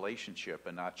living relationship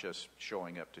and not just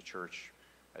showing up to church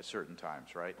at certain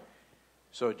times, right?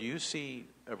 So do you see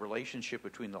a relationship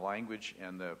between the language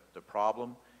and the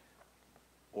problem,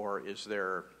 or is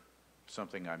there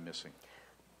something I'm missing?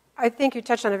 I think you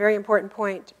touched on a very important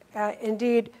point.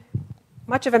 Indeed,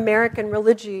 much of American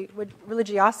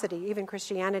religiosity, even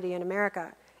Christianity in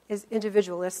America, is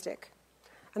individualistic.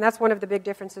 And that's one of the big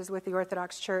differences with the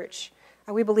Orthodox Church.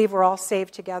 And we believe we're all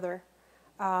saved together.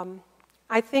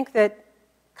 I think that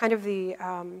kind of the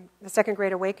Second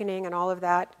Great Awakening and all of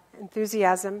that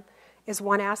enthusiasm is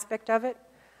one aspect of it.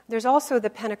 There's also the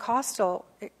Pentecostal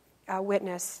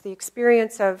witness, the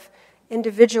experience of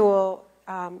individual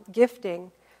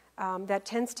gifting that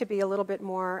tends to be a little bit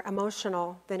more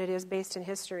emotional than it is based in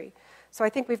history. So I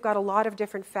think we've got a lot of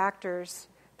different factors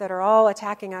that are all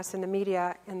attacking us in the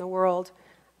media, in the world,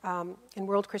 in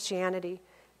world Christianity,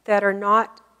 that are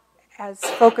not as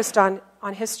focused on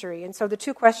history. And so the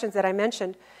two questions that I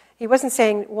mentioned, he wasn't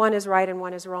saying one is right and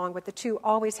one is wrong, but the two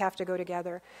always have to go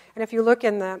together. And if you look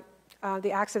in the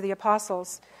Acts of the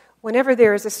Apostles, whenever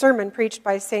there is a sermon preached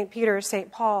by St. Peter or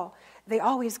St. Paul, they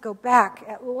always go back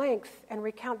at length and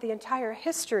recount the entire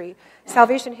history,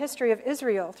 salvation history of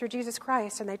Israel through Jesus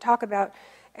Christ, and they talk about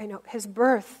his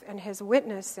birth and his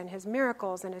witness and his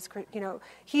miracles and his,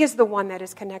 he is the one that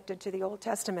is connected to the Old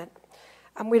Testament.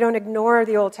 We don't ignore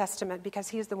the Old Testament because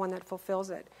he's the one that fulfills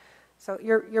it. So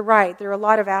you're right. There are a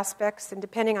lot of aspects, and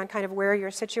depending on kind of where you're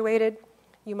situated,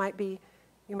 you might be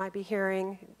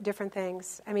hearing different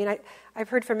things. I mean, I've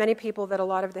heard from many people that a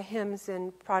lot of the hymns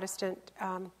in Protestant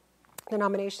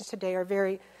denominations today are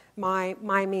very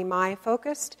my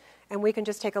focused, and we can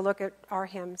just take a look at our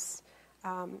hymns.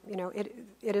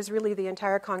 It is really the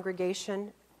entire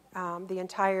congregation, the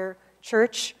entire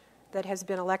church that has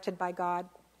been elected by God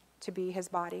to be his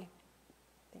body.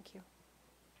 Thank you.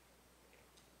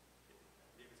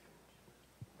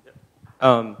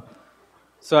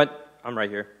 So I'm right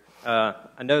here.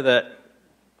 I know that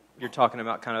you're talking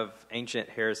about kind of ancient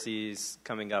heresies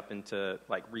coming up into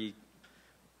like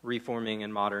reforming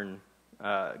in modern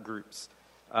groups.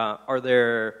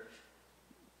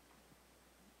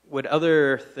 Would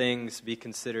other things be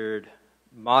considered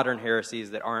modern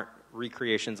heresies that aren't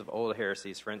recreations of old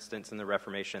heresies? For instance, in the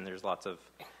Reformation, there's lots of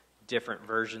different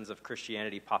versions of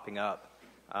Christianity popping up.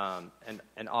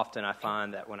 And often I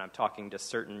find that when I'm talking to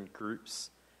certain groups,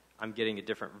 I'm getting a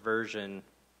different version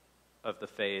of the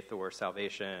faith or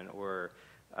salvation, or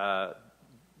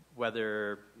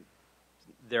whether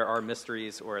there are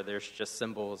mysteries or there's just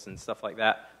symbols and stuff like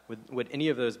that. Would any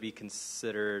of those be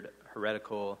considered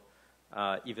heretical,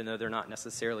 even though they're not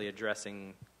necessarily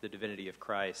addressing the divinity of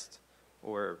Christ,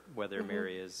 or whether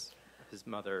Mary is his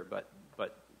mother, but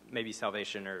maybe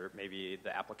salvation, or maybe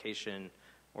the application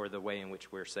or the way in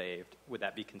which we're saved? Would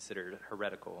that be considered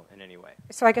heretical in any way?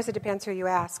 So I guess it depends who you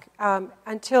ask.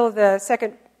 Until the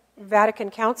Second Vatican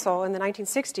Council in the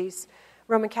 1960s,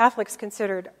 Roman Catholics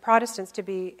considered Protestants to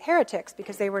be heretics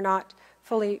because they were not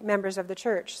fully members of the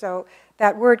church. So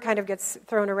that word kind of gets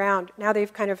thrown around. Now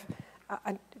they've kind of,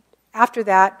 after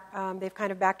that, they've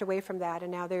kind of backed away from that,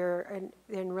 and now they're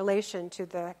in relation to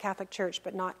the Catholic Church,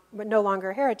 but no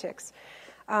longer heretics.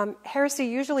 Heresy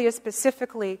usually is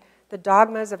specifically the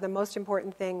dogmas of the most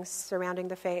important things surrounding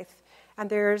the faith. And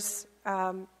there's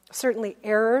certainly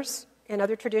errors in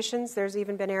other traditions. There's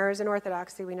even been errors in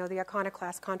Orthodoxy. We know the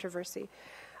iconoclast controversy.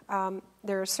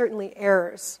 There are certainly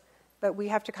errors, but we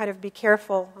have to kind of be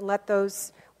careful and let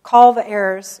those, call the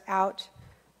errors out.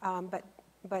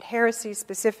 But heresy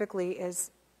specifically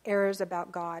is errors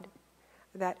about God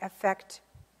that affect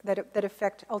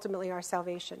ultimately our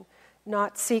salvation,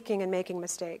 not seeking and making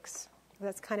mistakes.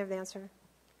 That's kind of the answer.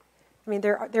 I mean,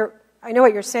 I know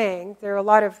what you're saying. There are a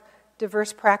lot of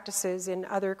diverse practices in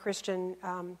other Christian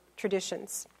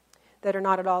traditions that are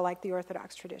not at all like the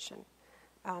Orthodox tradition.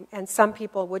 And some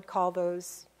people would call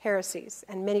those heresies,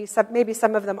 and maybe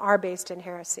some of them are based in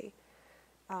heresy.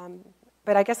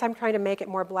 But I guess I'm trying to make it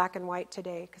more black and white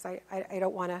today, because I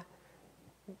don't want to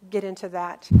get into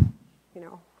that,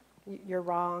 you're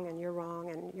wrong, and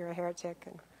you're a heretic.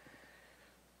 And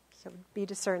so be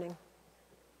discerning.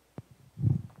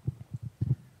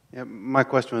 Yeah, my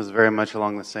question was very much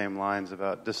along the same lines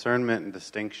about discernment and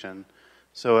distinction.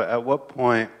 So at what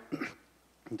point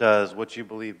does what you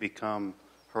believe become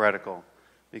heretical?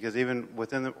 Because even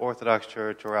within the Orthodox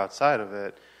Church or outside of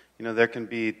it, there can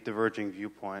be diverging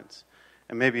viewpoints.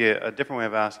 And maybe a different way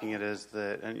of asking it is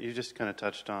that, and you just kind of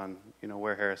touched on,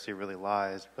 where heresy really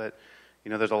lies, but,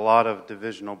 there's a lot of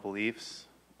divisional beliefs.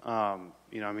 There's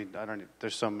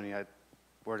so many,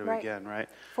 where do we begin, right?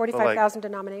 45,000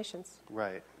 denominations.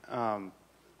 Right. And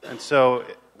so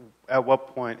at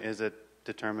what point is it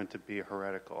determined to be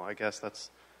heretical? I guess that's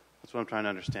what I'm trying to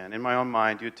understand. In my own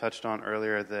mind, you touched on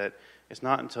earlier that it's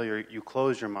not until you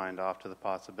close your mind off to the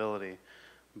possibility,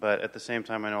 but at the same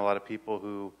time, I know a lot of people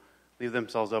who leave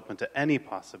themselves open to any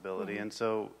possibility, and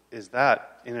so is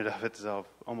that in and of itself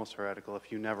almost heretical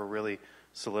if you never really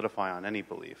solidify on any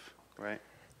belief, right?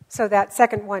 So that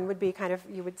second one would be kind of,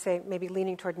 you would say, maybe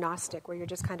leaning toward Gnostic, where you're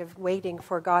just kind of waiting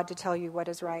for God to tell you what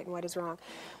is right and what is wrong.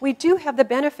 We do have the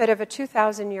benefit of a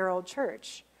 2,000-year-old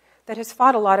church that has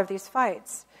fought a lot of these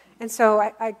fights. And so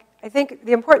I think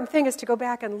the important thing is to go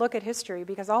back and look at history,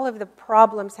 because all of the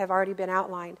problems have already been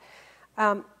outlined.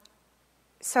 The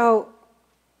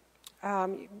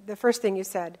first thing you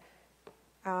said,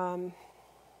 all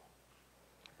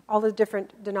the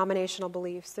different denominational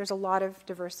beliefs, there's a lot of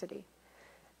diversity.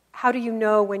 How do you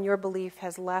know when your belief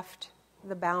has left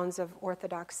the bounds of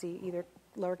orthodoxy, either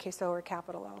lowercase o or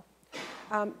capital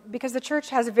O? Because the church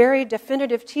has very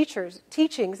definitive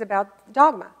teachings about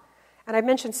dogma, and I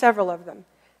mentioned several of them.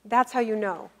 That's how you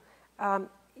know.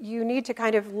 You need to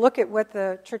kind of look at what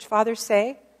the church fathers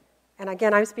say, and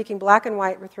again, I'm speaking black and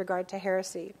white with regard to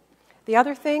heresy. The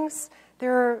other things,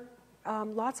 there are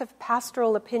lots of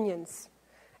pastoral opinions.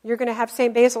 You're going to have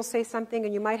St. Basil say something,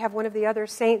 and you might have one of the other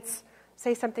saints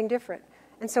say something different.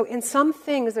 And so in some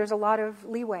things, there's a lot of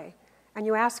leeway. And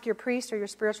you ask your priest or your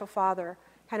spiritual father,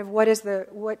 kind of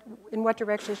in what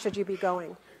direction should you be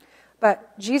going?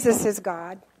 But Jesus is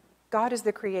God. God is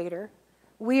the creator.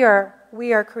 We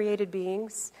are created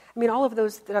beings. I mean, all of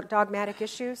those dogmatic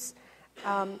issues,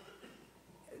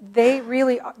 the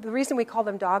reason we call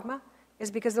them dogma is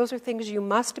because those are things you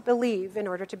must believe in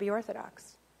order to be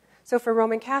Orthodox. So for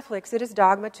Roman Catholics, it is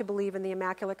dogma to believe in the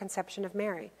Immaculate Conception of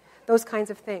Mary. Those kinds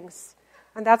of things.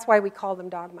 And that's why we call them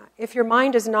dogma. If your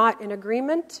mind is not in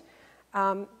agreement,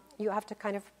 you have to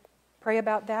kind of pray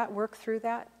about that, work through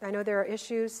that. I know there are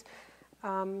issues,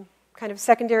 kind of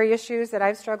secondary issues that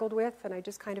I've struggled with, and I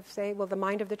just kind of say, well, the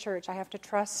mind of the church, I have to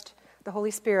trust the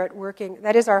Holy Spirit working.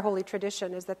 That is our holy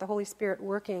tradition, is that the Holy Spirit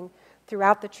working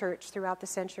throughout the church, throughout the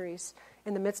centuries,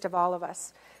 in the midst of all of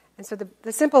us. And so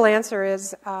the simple answer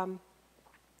is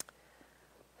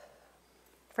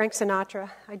Frank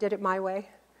Sinatra, I did it my way.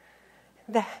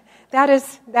 That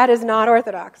is not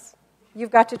Orthodox.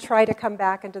 you've got to try to come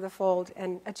back into the fold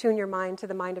and attune your mind to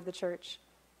the mind of the church.